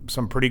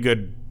pretty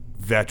good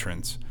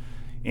veterans.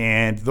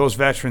 And those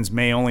veterans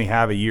may only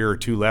have a year or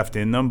 2 left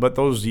in them, but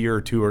those year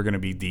or 2 are going to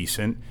be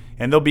decent,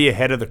 and they'll be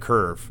ahead of the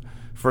curve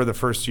for the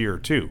first year or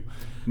 2.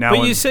 Now,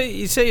 but you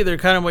say they're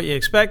kind of what you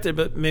expected,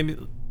 but maybe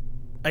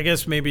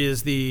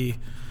is the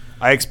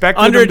I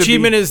expected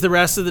underachievement is the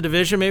rest of the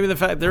division. Maybe the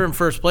fact they're in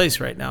first place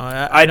right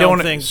now. I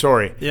don't think.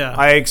 Sorry. Yeah.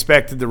 I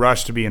expected the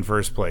Rush to be in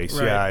first place.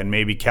 Right. Yeah, and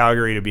maybe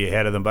Calgary to be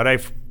ahead of them. But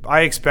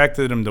I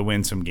expected them to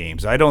win some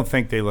games. I don't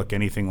think they look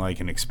anything like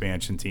an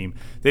expansion team.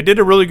 They did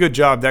a really good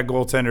job. That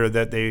goaltender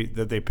that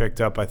they picked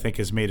up, I think,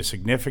 has made a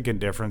significant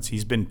difference.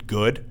 He's been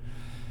good.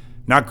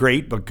 Not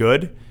great, but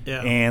good.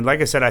 Yeah. And like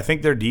I said, I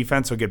think their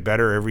defense will get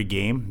better every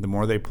game the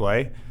more they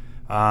play.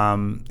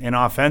 And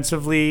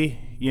offensively,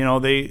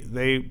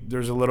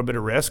 there's a little bit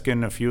of risk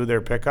in a few of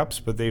their pickups,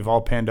 but they've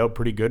all panned out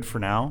pretty good for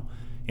now.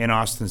 And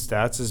Austin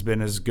Stats has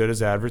been as good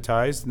as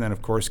advertised. And then,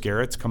 of course,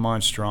 Garrett's come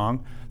on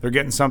strong. They're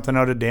getting something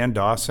out of Dan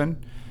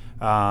Dawson.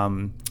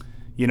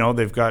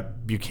 They've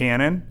got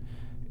Buchanan.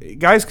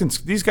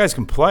 These guys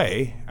can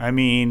play. I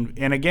mean,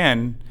 and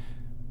again,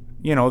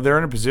 they're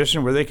in a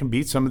position where they can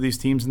beat some of these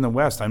teams in the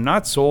West. I'm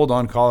not sold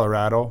on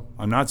Colorado.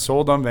 I'm not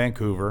sold on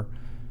Vancouver.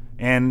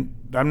 And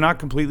I'm not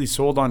completely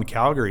sold on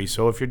Calgary.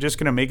 So if you're just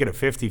going to make it a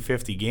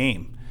 50-50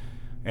 game,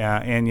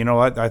 and you know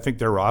what, I think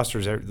their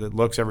rosters that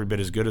looks every bit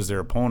as good as their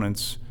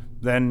opponents,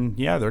 then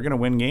yeah, they're going to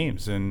win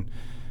games. And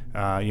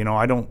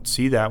I don't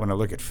see that when I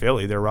look at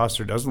Philly. Their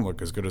roster doesn't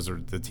look as good as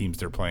the teams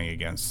they're playing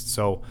against.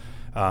 So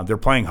they're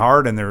playing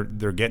hard and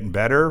they're getting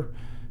better,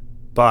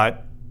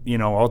 but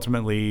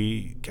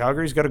ultimately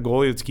Calgary's got a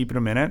goalie that's keeping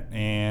them in it.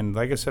 And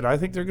like I said, I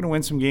think they're going to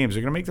win some games.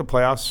 They're going to make the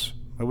playoffs.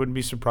 I wouldn't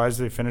be surprised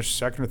if they finish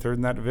second or third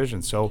in that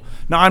division. So,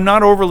 no, I'm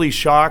not overly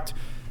shocked.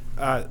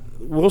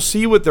 We'll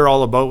see what they're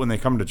all about when they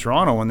come to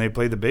Toronto, when they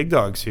play the big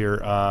dogs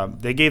here.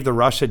 They gave the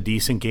Rush a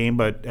decent game,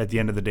 but at the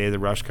end of the day, the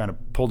Rush kind of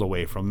pulled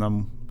away from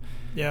them.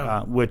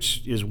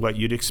 which is what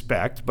you'd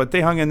expect. But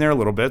they hung in there a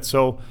little bit.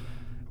 So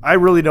I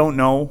really don't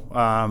know.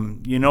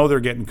 They're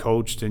getting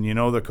coached, and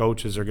the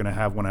coaches are going to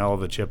have one hell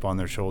of a chip on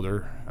their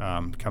shoulder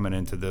coming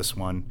into this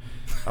one.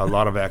 A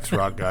lot of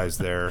ex-Rock guys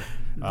there.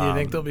 Do you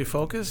think they'll be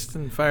focused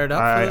and fired up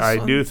for this I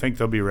one? do think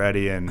they'll be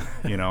ready, and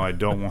I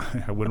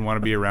wouldn't want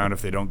to be around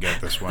if they don't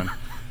get this one.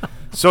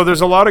 So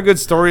there's a lot of good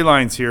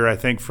storylines here, I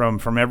think,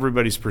 from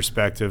everybody's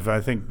perspective. I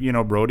think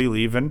Brodie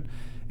leaving,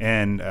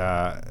 and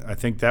I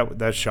think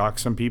that shocked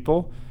some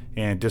people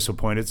and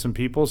disappointed some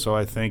people. So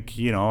I think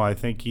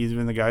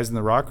even the guys in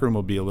the Rock room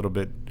will be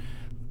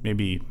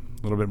maybe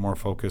a little bit more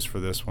focused for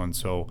this one.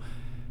 So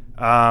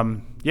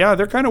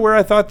they're kind of where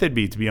I thought they'd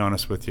be, to be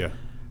honest with you.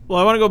 Well,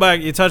 I want to go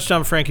back. You touched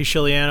on Frankie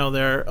Chiliano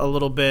there a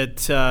little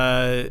bit.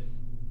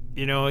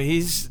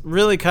 He's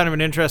really kind of an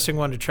interesting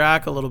one to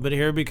track a little bit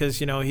here because,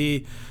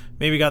 he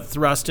maybe got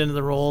thrust into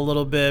the role a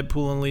little bit.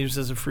 Poulin leaves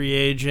as a free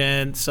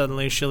agent.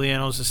 Suddenly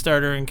Chiliano's a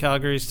starter in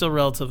Calgary. He's still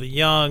relatively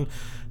young.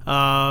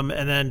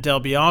 And then Del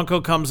Bianco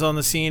comes on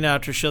the scene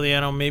after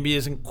Chiliano maybe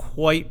isn't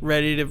quite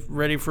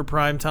ready for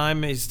prime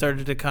time. He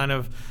started to kind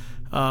of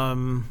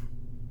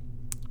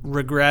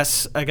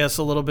regress, I guess,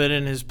 a little bit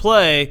in his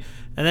play.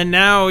 And then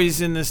now he's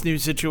in this new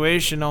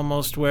situation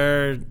almost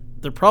where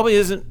there probably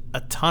isn't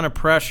a ton of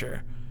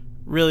pressure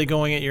really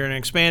going at. You're an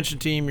expansion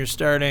team, you're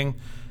starting.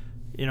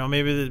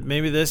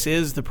 Maybe this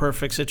is the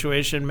perfect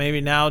situation.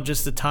 Maybe now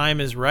just the time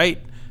is right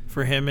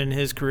for him in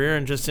his career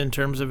and just in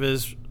terms of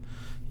his,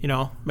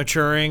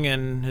 maturing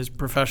and his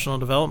professional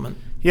development.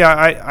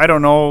 Yeah, I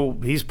don't know.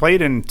 He's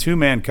played in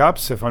two-man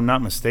cups, if I'm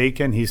not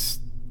mistaken. He's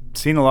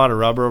seen a lot of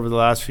rubber over the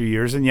last few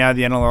years. And, the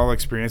NLL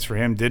experience for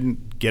him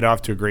didn't get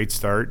off to a great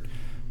start.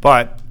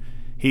 But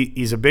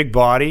he's a big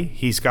body.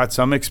 He's got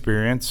some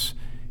experience.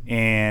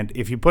 And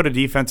if you put a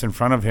defense in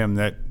front of him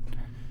that,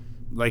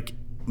 like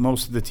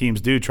most of the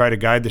teams do, try to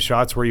guide the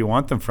shots where you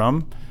want them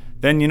from,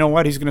 then you know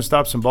what? He's going to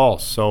stop some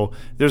balls. So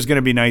there's going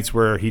to be nights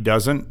where he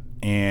doesn't,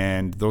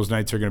 and those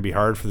nights are going to be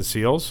hard for the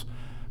Seals.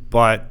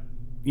 But,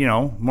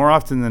 more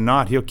often than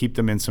not, he'll keep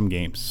them in some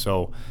games.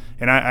 So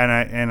and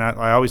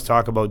I always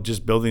talk about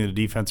just building the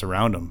defense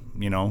around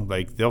him.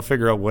 Like they'll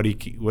figure out what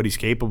he's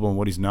capable and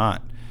what he's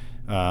not.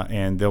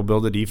 And they'll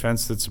build a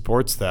defense that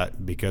supports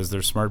that because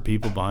there's smart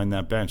people behind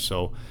that bench.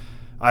 So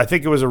I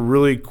think it was a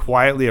really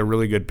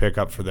good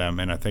pickup for them,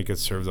 and I think it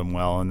served them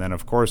well. And then,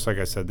 of course, like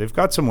I said, they've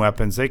got some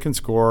weapons. They can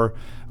score.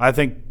 I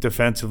think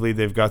defensively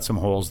they've got some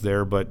holes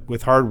there, but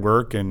with hard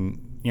work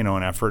and,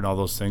 an effort and all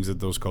those things that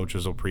those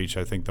coaches will preach,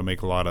 I think they'll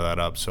make a lot of that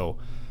up. So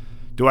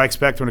do I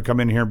expect them to come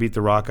in here and beat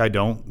the Rock? I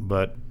don't,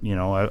 but,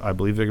 I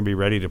believe they're going to be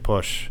ready to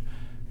push.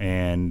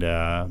 And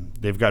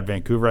they've got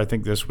Vancouver, I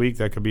think, this week.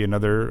 That could be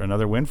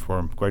another win for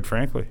them, quite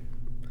frankly.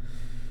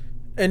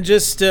 And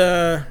just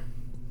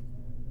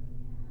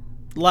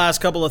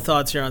last couple of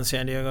thoughts here on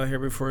San Diego here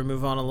before we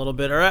move on a little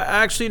bit. Or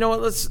actually, you know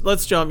what?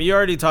 Let's jump. You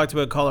already talked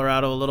about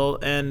Colorado a little,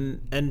 and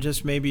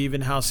just maybe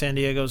even how San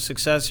Diego's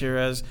success here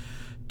has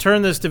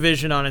turned this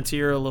division on its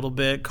ear a little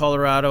bit.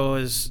 Colorado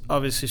has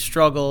obviously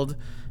struggled.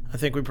 I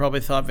think we probably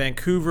thought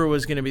Vancouver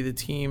was going to be the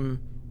team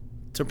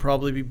to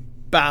probably be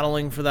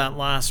battling for that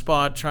last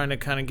spot, trying to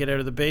kind of get out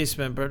of the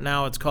basement, but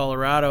now it's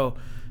Colorado.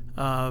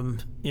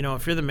 If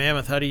you're the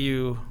Mammoth, how do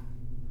you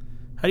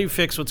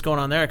fix what's going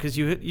on there? Because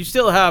you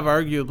still have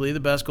arguably the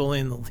best goalie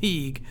in the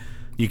league.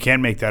 You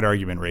can't make that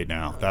argument right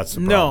now. That's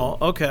the No,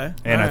 problem. okay.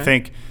 And I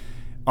think,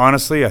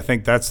 honestly,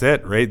 that's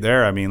it right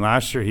there. I mean,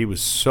 last year he was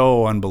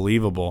so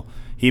unbelievable.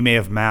 He may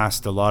have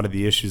masked a lot of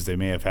the issues they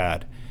may have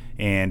had.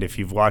 And if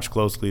you've watched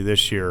closely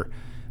this year,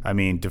 I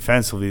mean,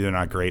 defensively they're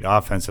not great.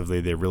 Offensively,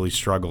 they really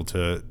struggle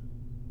to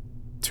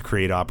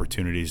create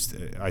opportunities.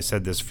 I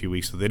said this a few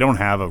weeks ago. They don't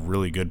have a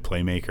really good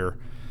playmaker.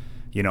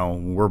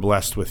 We're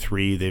blessed with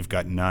 3. They've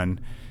got none.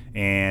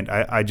 And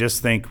I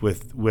just think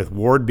with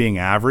Ward being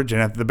average,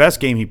 and the best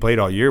game he played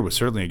all year was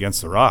certainly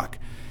against the Rock.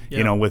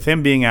 Yeah. With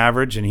him being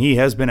average, and he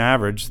has been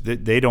average,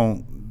 they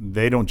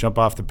don't jump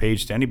off the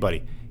page to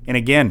anybody. And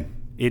again,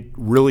 it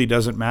really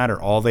doesn't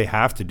matter. All they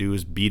have to do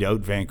is beat out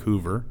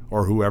Vancouver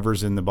or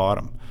whoever's in the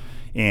bottom.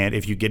 And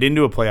if you get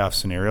into a playoff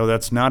scenario,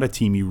 that's not a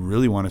team you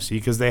really want to see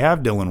because they have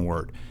Dylan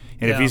Ward.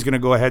 And if he's going to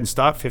go ahead and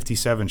stop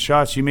 57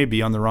 shots, you may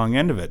be on the wrong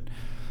end of it.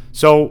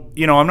 So,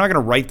 I'm not going to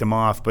write them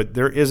off, but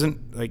there isn't,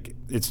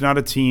 it's not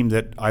a team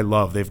that I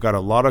love. They've got a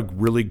lot of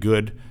really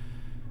good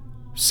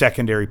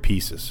secondary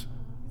pieces,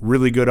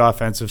 really good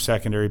offensive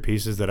secondary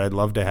pieces that I'd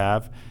love to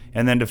have.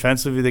 And then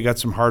defensively, they got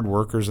some hard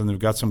workers and they've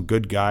got some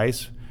good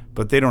guys,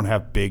 but they don't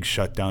have big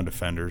shutdown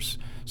defenders.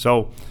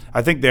 So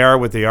I think they are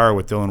what they are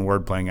with Dylan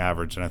Ward playing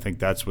average, and I think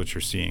that's what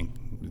you're seeing.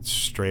 It's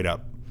straight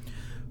up.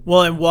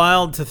 Well, and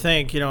wild to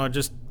think,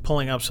 just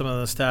pulling up some of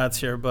the stats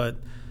here, but,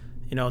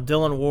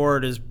 Dylan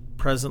Ward is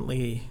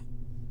presently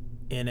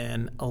in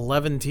an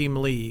 11-team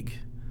league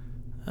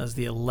as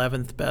the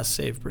 11th best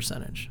save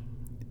percentage.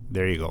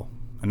 There you go.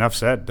 Enough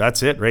said.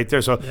 That's it right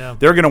there. So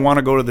they're going to want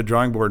to go to the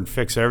drawing board and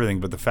fix everything,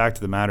 but the fact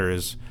of the matter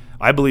is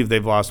I believe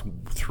they've lost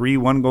 3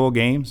 one-goal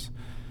games,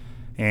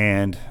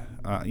 and,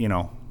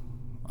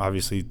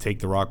 obviously take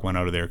the Rock one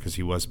out of there because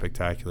he was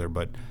spectacular.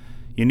 But,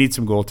 you need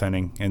some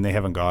goaltending, and they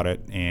haven't got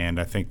it. And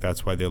I think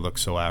that's why they look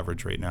so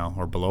average right now,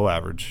 or below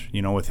average.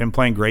 With him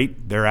playing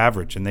great, they're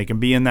average, and they can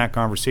be in that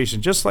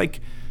conversation. Just like,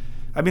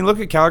 look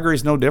at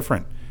Calgary's no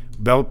different.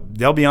 Del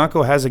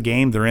Bianco has a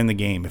game, they're in the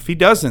game. If he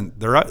doesn't,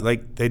 they're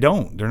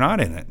not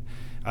in it.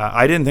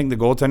 I didn't think the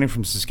goaltending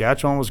from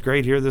Saskatchewan was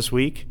great here this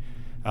week.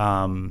 You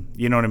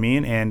know what I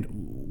mean? And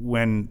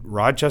when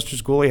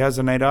Rochester's goalie has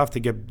a night off, to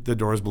get the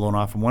doors blown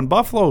off, and when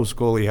Buffalo's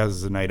goalie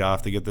has a night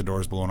off, to get the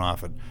doors blown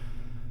off,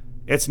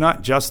 it's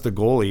not just the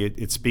goalie.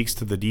 It speaks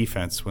to the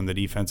defense. When the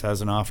defense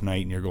has an off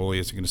night and your goalie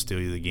isn't going to steal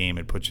you the game,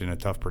 it puts you in a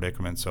tough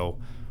predicament. So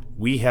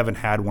we haven't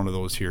had one of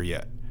those here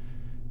yet.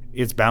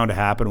 It's bound to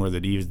happen where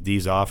the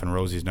D's off and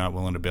Rosie's not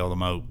willing to bail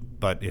them out,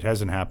 but it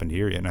hasn't happened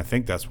here yet, and I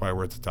think that's why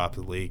we're at the top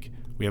of the league.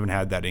 We haven't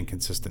had that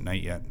inconsistent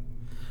night yet.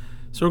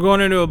 So we're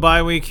going into a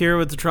bye week here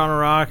with the Toronto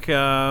Rock.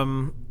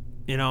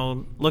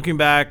 Looking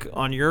back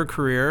on your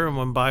career and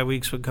when bye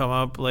weeks would come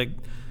up,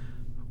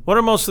 what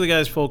are most of the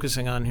guys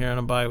focusing on here on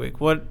a bye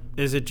week? What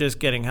is it? Just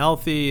getting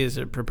healthy? Is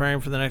it preparing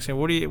for the next game?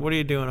 What are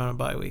you doing on a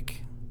bye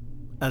week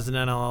as an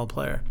NLL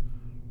player?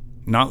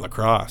 Not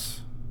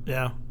lacrosse.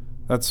 Yeah.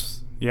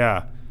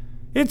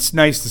 It's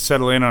nice to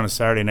settle in on a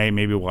Saturday night,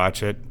 maybe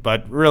watch it,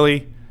 but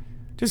really,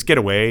 just get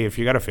away. If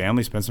you got a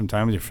family, spend some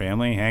time with your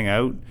family, hang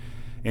out,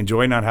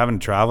 enjoy not having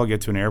to travel, get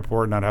to an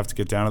airport, not have to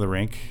get down to the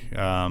rink.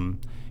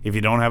 If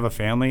you don't have a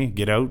family,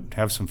 get out,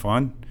 have some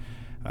fun.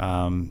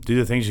 Do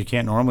the things you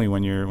can't normally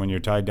when you're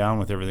tied down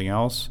with everything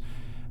else.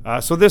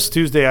 So this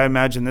Tuesday, I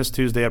imagine this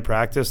Tuesday at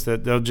practice,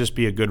 that there'll just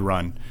be a good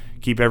run.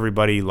 Keep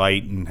everybody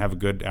light and have a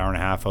good hour and a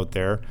half out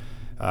there.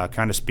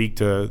 Kind of speak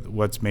to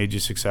what's made you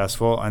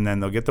successful, and then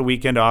they'll get the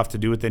weekend off to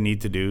do what they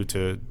need to do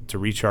to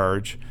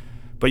recharge.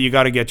 But you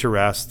got to get your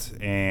rest,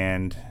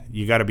 and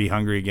you got to be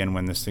hungry again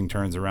when this thing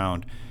turns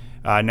around.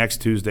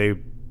 Next Tuesday,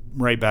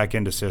 right back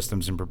into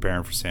systems and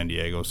preparing for San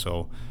Diego.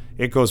 So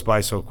it goes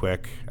by so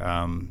quick.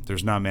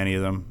 There's not many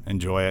of them.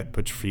 Enjoy it.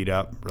 Put your feet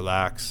up.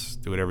 Relax.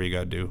 Do whatever you got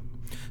to do.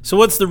 So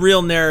what's the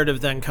real narrative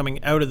then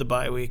coming out of the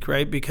bye week,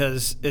 right?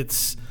 Because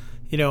it's,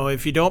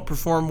 if you don't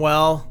perform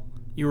well,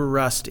 you were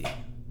rusty.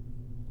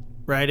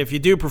 Right? If you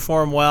do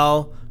perform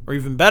well or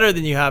even better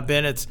than you have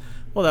been, it's,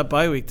 that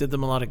bye week did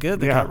them a lot of good.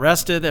 They got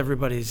rested.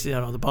 Everybody's,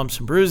 the bumps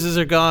and bruises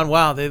are gone.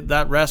 Wow,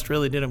 that rest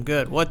really did them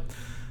good.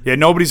 Yeah,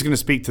 nobody's going to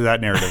speak to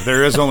that narrative.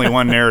 There is only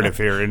one narrative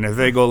here, and if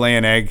they go lay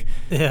an egg,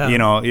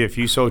 if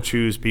you so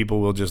choose, people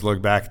will just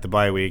look back at the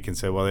bye week and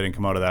say, well, they didn't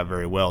come out of that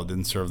very well. It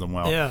didn't serve them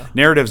well. Yeah.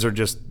 Narratives are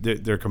just,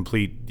 they're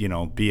complete,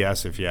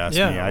 BS if you ask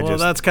me.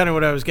 That's kind of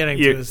what I was getting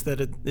to, is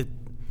that it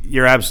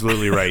You're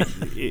absolutely right.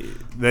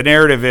 The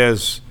narrative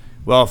is,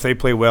 well, if they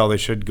play well, they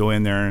should go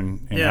in there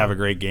and have a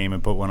great game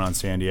and put one on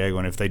San Diego.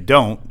 And if they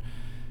don't,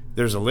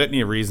 there's a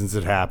litany of reasons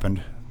it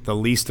happened, the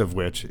least of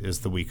which is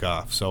the week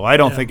off. So I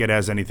don't think it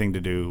has anything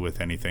to do with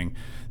anything.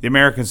 The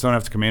Americans don't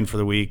have to come in for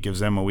the week, gives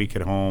them a week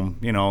at home.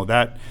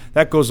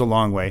 That goes a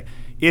long way.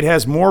 It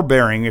has more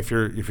bearing if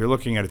you're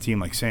looking at a team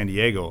like San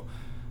Diego,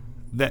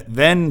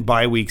 then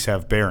bye weeks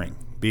have bearing,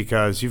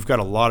 because you've got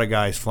a lot of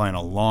guys flying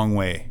a long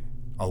way,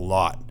 a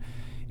lot.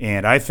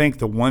 And I think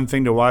the one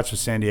thing to watch with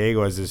San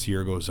Diego as this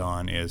year goes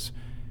on is,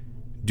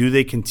 do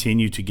they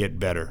continue to get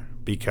better?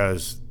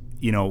 Because,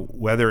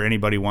 whether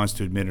anybody wants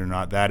to admit it or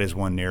not, that is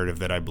one narrative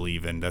that I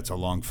believe in. That's a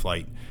long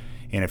flight.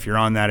 And if you're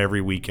on that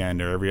every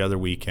weekend or every other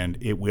weekend,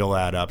 it will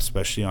add up,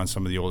 especially on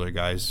some of the older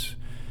guys.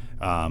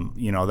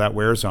 That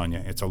wears on you.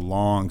 It's a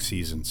long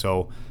season.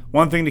 So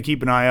one thing to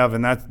keep an eye of,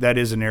 and that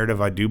is a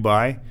narrative I do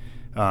buy.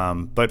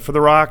 But for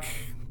the Rock,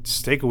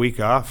 just take a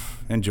week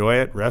off, enjoy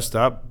it, rest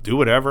up, do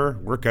whatever,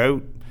 work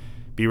out.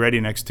 Be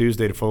ready next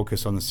Tuesday to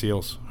focus on the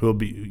Seals, who'll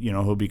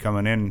be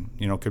coming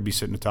in. Could be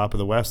sitting atop of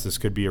the West. This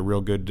could be a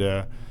real good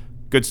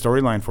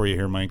storyline for you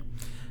here, Mike.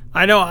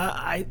 I know.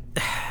 I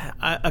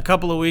a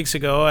couple of weeks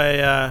ago,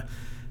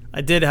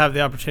 I did have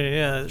the opportunity,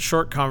 a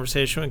short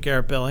conversation with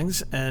Garrett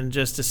Billings, and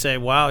just to say,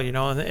 wow,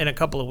 in a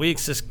couple of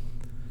weeks, this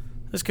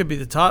could be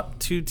the top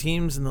two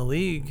teams in the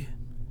league,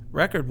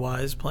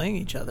 record-wise, playing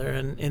each other,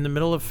 and in the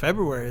middle of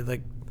February,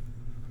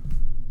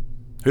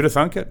 Who'd have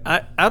thunk it?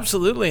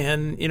 Absolutely.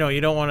 And,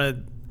 you don't want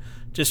to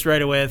just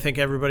right away, I think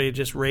everybody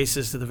just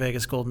races to the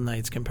Vegas Golden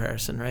Knights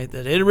comparison, right?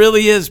 That it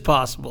really is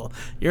possible.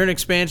 You're an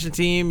expansion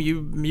team.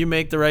 You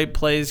make the right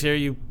plays here.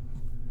 You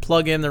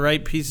plug in the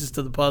right pieces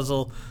to the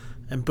puzzle,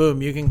 and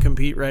boom, you can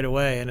compete right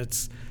away.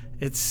 And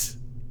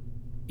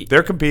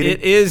they're competing.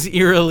 It is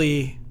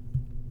eerily,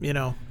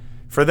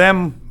 for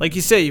them, like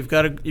you say, you've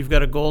got a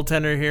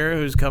goaltender here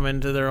who's come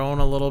into their own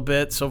a little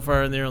bit so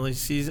far in the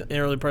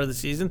early part of the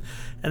season,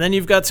 and then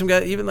you've got some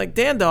guys, even like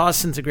Dan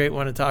Dawson's a great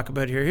one to talk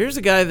about here. Here's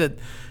a guy that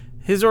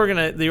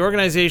the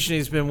organization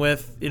he's been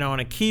with,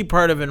 and a key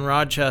part of in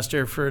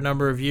Rochester for a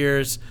number of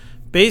years,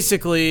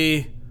 basically,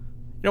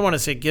 you don't want to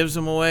say gives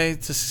him away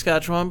to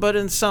Saskatchewan, but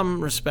in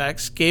some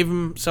respects, gave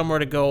him somewhere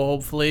to go,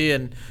 hopefully,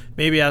 and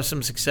maybe have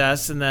some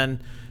success, and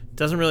then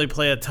doesn't really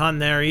play a ton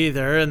there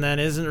either, and then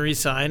isn't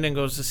re-signed and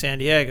goes to San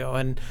Diego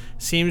and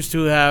seems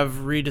to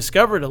have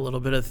rediscovered a little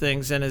bit of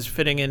things and is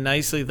fitting in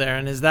nicely there.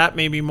 And is that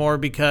maybe more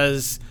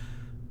because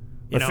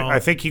I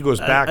think he goes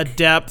back a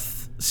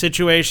depth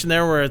situation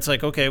there where it's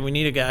like, okay, we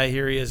need a guy,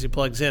 here he is, he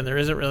plugs in. There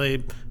isn't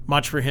really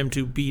much for him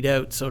to beat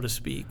out, so to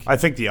speak. I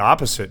think the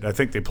opposite. I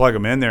think they plug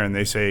him in there and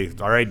they say,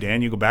 all right,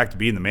 Dan, you go back to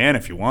being the man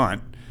if you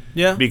want.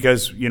 Yeah.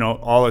 Because,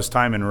 all his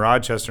time in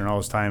Rochester and all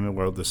his time,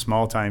 the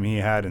small time he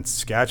had in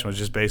Saskatchewan was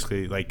just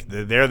basically like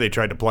there they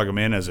tried to plug him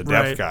in as a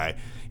depth guy.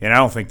 And I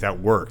don't think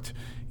that worked.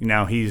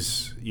 Now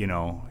he's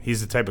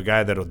the type of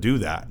guy that'll do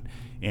that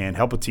and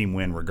help a team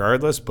win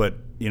regardless. But,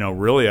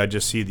 really I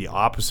just see the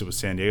opposite with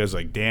San Diego. It's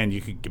like, Dan, you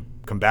could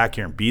come back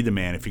here and be the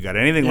man. If you got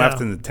anything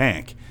left in the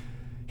tank,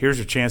 here's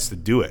your chance to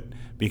do it.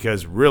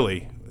 Because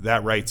really,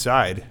 that right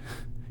side,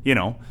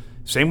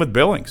 same with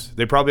Billings.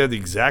 They probably had the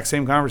exact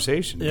same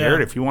conversation. Yeah.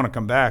 Garrett, if you want to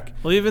come back.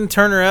 Well, even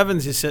Turner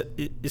Evans, you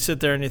sit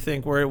there and you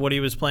think what he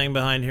was playing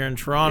behind here in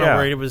Toronto,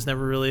 where he was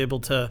never really able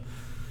to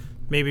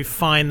maybe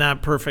find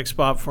that perfect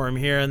spot for him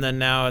here, and then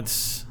now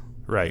it's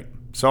right.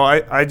 So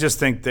I just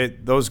think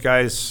that those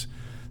guys,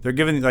 they're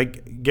giving,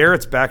 like,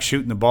 Garrett's back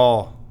shooting the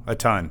ball a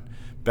ton.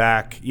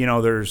 Back,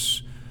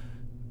 there's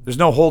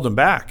no holding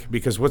back,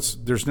 because what's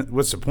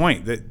the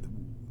point? That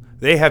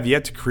they have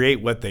yet to create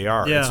what they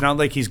are. Yeah. It's not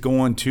like he's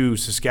going to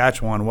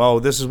Saskatchewan, well,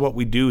 this is what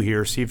we do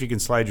here, see if you can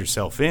slide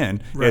yourself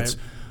in. Right. It's,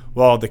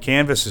 well, the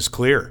canvas is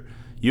clear.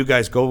 You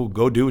guys go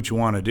do what you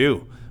want to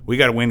do. We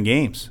got to win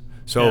games.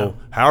 So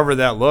however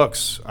that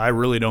looks, I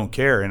really don't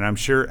care. And I'm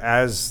sure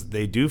as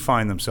they do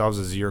find themselves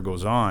as the year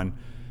goes on,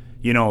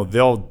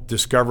 they'll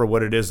discover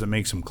what it is that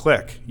makes them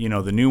click,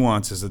 the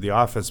nuances of the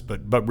offense.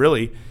 But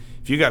really,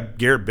 if you got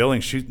Garrett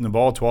Billings shooting the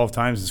ball 12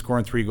 times and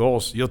scoring 3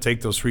 goals, you'll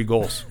take those 3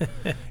 goals.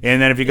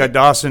 And then if you got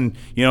Dawson,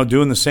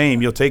 doing the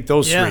same, you'll take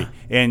those 3.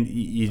 And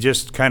you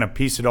just kind of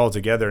piece it all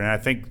together. And I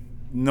think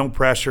no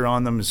pressure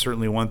on them is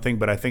certainly one thing,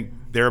 but I think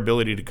their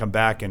ability to come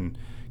back and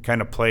kind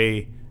of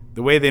play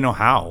the way they know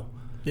how.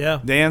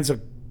 Yeah. Dan's a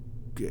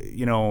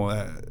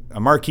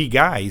marquee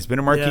guy. He's been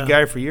a marquee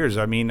guy for years.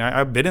 I mean,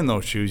 I've been in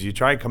those shoes. You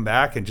try to come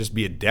back and just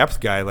be a depth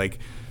guy, like,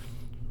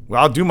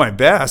 well, I'll do my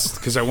best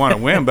because I want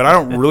to win, but I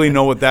don't really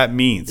know what that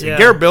means. Yeah. And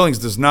Garrett Billings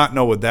does not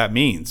know what that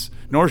means,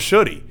 nor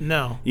should he.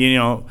 No.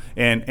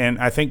 And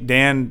I think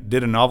Dan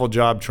did a novel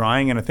job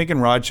trying, and I think in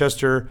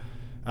Rochester,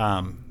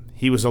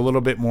 he was a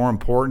little bit more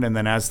important, and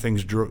then as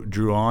things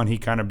drew on, he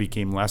kind of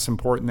became less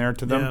important there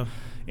to them. Yeah.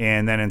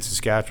 And then in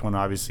Saskatchewan,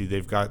 obviously,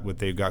 they've got what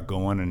they've got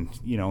going, and,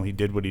 he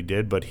did what he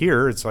did. But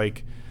here, it's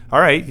like, all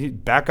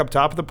right, back up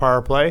top of the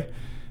power play,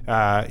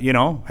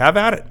 have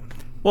at it.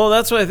 Well,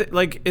 that's what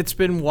it's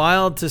been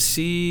wild to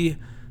see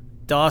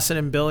Dawson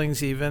and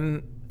Billings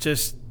even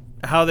just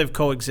how they've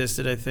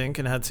coexisted, I think,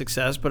 and had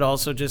success, but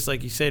also just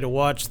like you say, to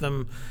watch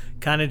them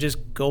kind of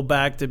just go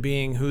back to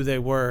being who they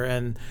were.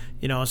 And,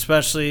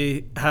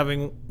 especially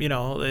having,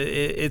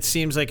 it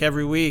seems like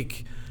every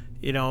week,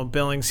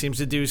 Billings seems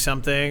to do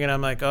something, and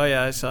I'm like, oh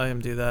yeah, I saw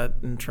him do that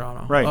in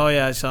Toronto. Right. Oh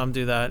yeah, I saw him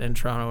do that in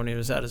Toronto when he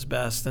was at his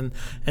best. And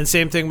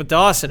same thing with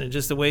Dawson, and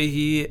just the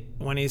way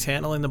when he's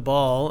handling the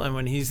ball and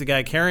when he's the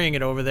guy carrying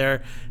it over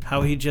there,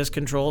 how he just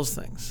controls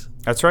things.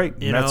 That's right.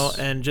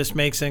 And just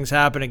makes things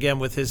happen again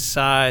with his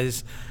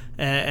size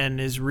and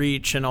his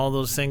reach and all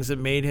those things that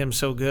made him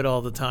so good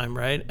all the time,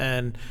 right?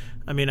 And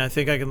I mean, I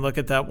think I can look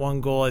at that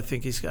one goal. I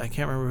think I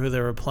can't remember who they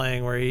were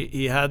playing, where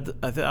he had,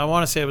 I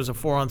want to say it was a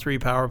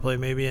 4-on-3 power play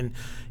maybe, and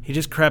he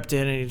just crept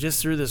in and he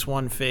just threw this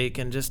one fake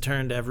and just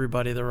turned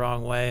everybody the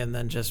wrong way and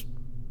then just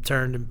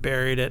turned and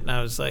buried it. And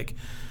I was like,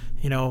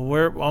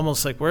 we're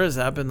almost like, where has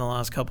that been the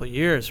last couple of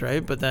years,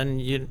 right? But then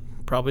you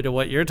probably to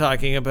what you're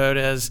talking about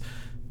as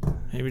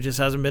maybe just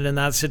hasn't been in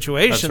that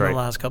situation the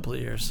last couple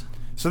of years.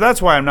 So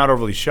that's why I'm not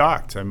overly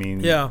shocked. I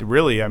mean,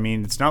 really,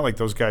 it's not like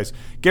those guys.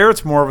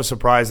 Garrett's more of a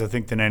surprise, I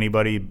think, than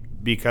anybody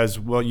because,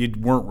 well, you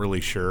weren't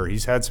really sure.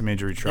 He's had some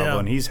injury trouble,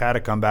 and he's had a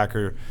comeback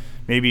or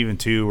maybe even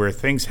 2 where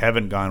things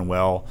haven't gone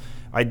well.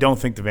 I don't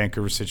think the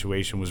Vancouver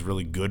situation was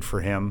really good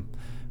for him,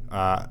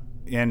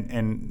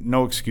 and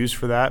no excuse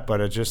for that. But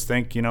I just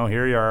think,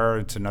 here you are.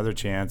 It's another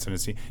chance,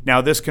 and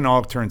now this can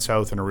all turn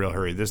south in a real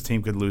hurry. This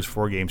team could lose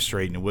 4 games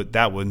straight, and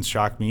that wouldn't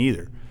shock me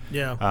either.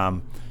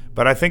 Yeah.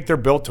 But I think they're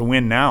built to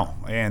win now,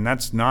 and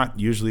that's not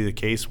usually the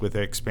case with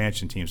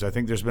expansion teams. I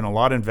think there's been a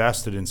lot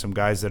invested in some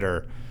guys that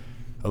are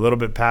a little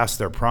bit past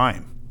their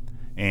prime.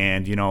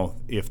 And,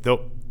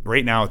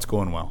 right now it's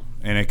going well,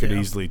 and it could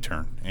easily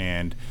turn.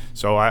 And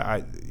so,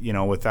 I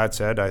with that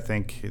said, I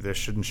think this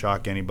shouldn't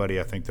shock anybody.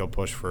 I think they'll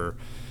push for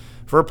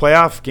a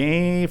playoff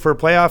game, for a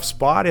playoff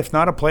spot, if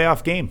not a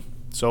playoff game.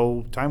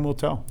 So time will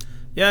tell.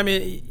 Yeah, I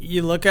mean,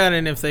 you look at it,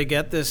 and if they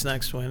get this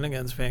next win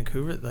against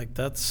Vancouver,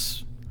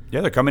 that's... Yeah,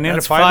 they're coming in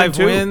at 5-2. 5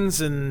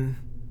 wins, and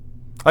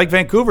like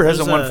Vancouver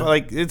hasn't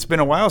won. It's been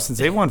a while since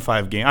they've won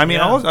 5 games. I mean,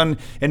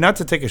 and not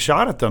to take a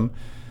shot at them,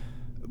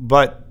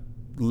 but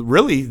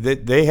really,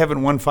 they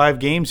haven't won 5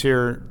 games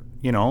here.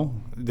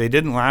 They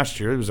didn't last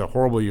year. It was a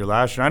horrible year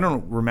last year. I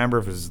don't remember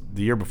if it was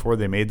the year before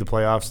they made the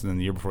playoffs and then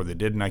the year before they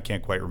didn't. I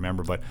can't quite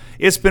remember, but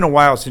it's been a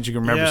while since you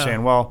can remember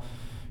saying, well,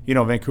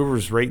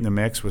 Vancouver's right in the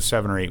mix with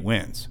 7 or 8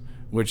 wins,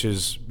 which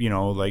is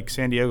like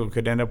San Diego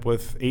could end up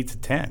with 8 to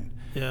 10.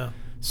 Yeah.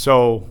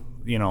 So,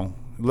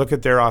 look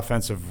at their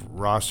offensive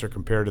roster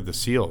compared to the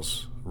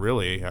Seals.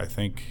 Really, I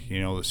think,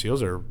 the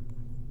Seals are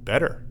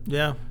better.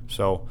 Yeah.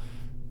 So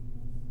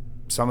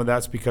some of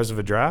that's because of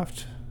a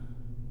draft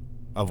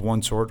of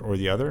one sort or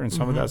the other, and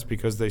some of that's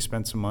because they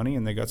spent some money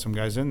and they got some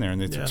guys in there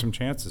and they took some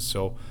chances.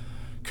 So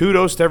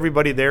kudos to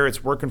everybody there.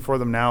 It's working for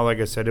them now. Like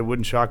I said, it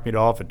wouldn't shock me at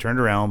all if it turned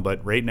around,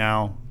 but right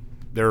now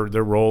they're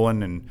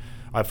rolling, and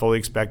I fully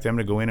expect them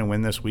to go in and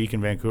win this week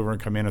in Vancouver and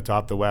come in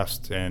atop the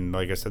West. And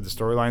like I said, the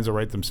storylines will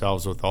write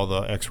themselves with all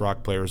the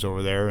ex-Rock players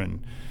over there,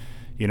 and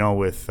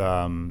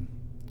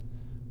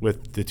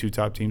with the two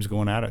top teams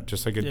going at it,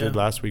 just like it did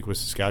last week with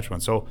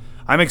Saskatchewan. So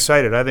I'm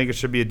excited. I think it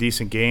should be a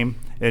decent game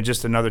and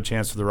just another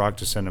chance for the Rock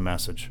to send a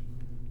message.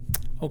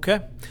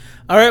 Okay.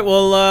 All right.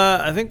 Well,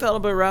 I think that'll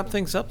wrap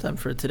things up then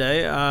for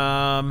today.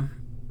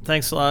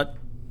 Thanks a lot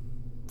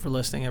for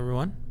listening,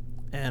 everyone.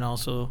 And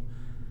also,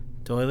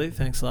 Doily,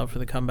 thanks a lot for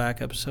the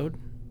comeback episode.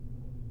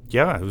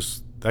 Yeah, it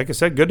was, like I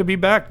said, good to be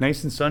back.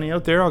 Nice and sunny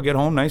out there. I'll get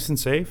home nice and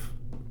safe.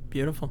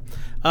 Beautiful.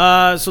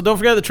 So don't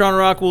forget the Toronto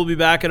Rock will be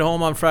back at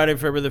home on Friday,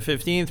 February the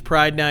 15th,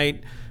 Pride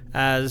Night,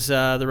 as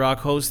the Rock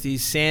hosts the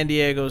San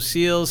Diego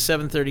Seals,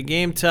 7:30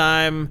 game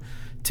time.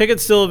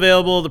 Tickets still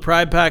available. The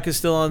Pride Pack is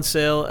still on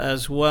sale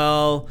as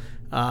well.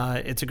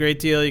 It's a great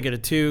deal. You get a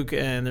toque,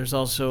 and there's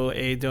also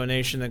a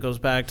donation that goes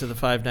back to the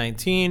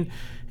 519.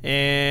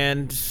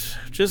 And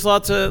just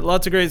lots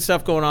of great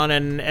stuff going on.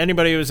 And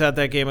anybody who was at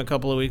that game a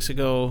couple of weeks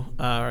ago,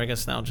 or I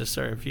guess now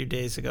a few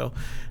days ago,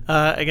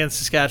 against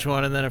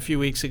Saskatchewan, and then a few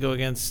weeks ago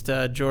against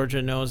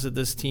Georgia, knows that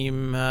this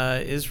team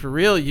is for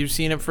real. You've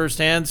seen it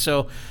firsthand,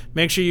 so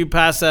make sure you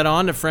pass that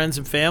on to friends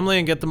and family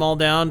and get them all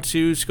down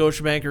to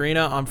Scotiabank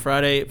Arena on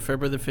Friday,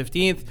 February the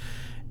 15th.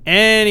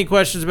 Any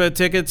questions about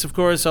tickets, of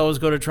course, always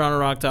go to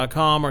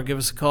torontorock.com or give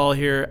us a call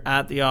here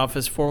at the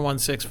office,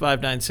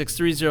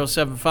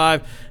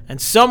 416-596-3075, and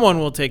someone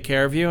will take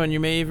care of you, and you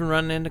may even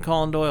run into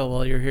Colin Doyle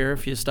while you're here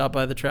if you stop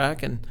by the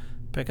track and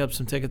pick up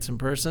some tickets in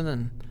person,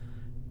 and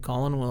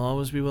Colin will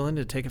always be willing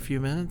to take a few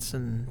minutes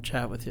and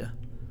chat with you.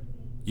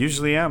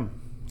 Usually am,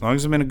 as long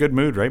as I'm in a good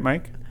mood, right,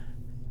 Mike?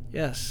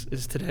 Yes.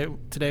 Is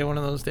today one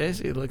of those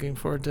days? Are you looking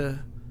forward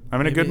to... I'm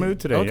in a good mood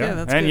today. Okay, yeah.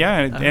 That's and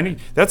good.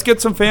 Let's get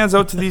some fans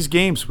out to these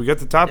games. We got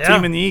the top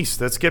team in the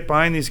East. Let's get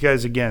behind these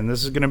guys again.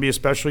 This is going to be a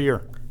special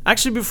year.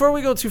 Actually, before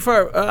we go too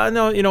far,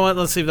 no, you know what?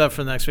 Let's leave that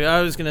for next week.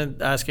 I was going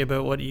to ask you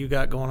about what you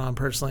got going on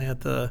personally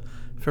at the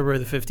February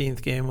the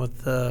 15th game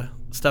with the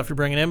stuff you're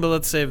bringing in, but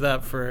let's save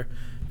that for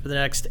the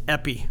next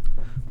epi.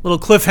 Little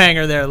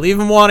cliffhanger there. Leave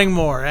them wanting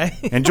more, eh?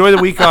 Enjoy the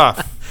week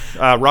off.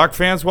 Rock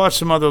fans, watch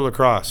some other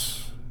lacrosse.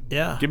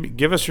 Yeah.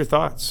 Give us your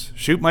thoughts.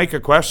 Shoot Mike a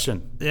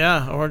question.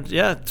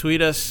 Yeah,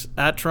 tweet us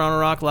at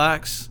Toronto Rock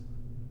Lax.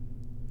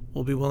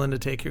 We'll be willing to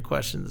take your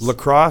questions.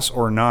 Lacrosse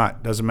or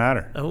not, doesn't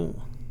matter. Oh.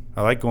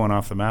 I like going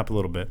off the map a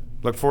little bit.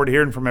 Look forward to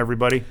hearing from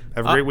everybody.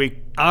 Have a great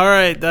week. All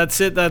right,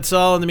 that's it. That's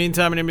all. In the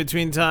meantime and in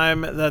between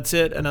time, that's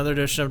it. Another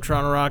edition of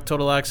Toronto Rock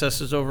Total Access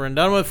is over and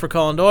done with. For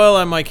Colin Doyle,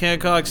 I'm Mike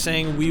Hancock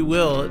saying we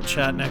will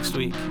chat next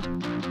week.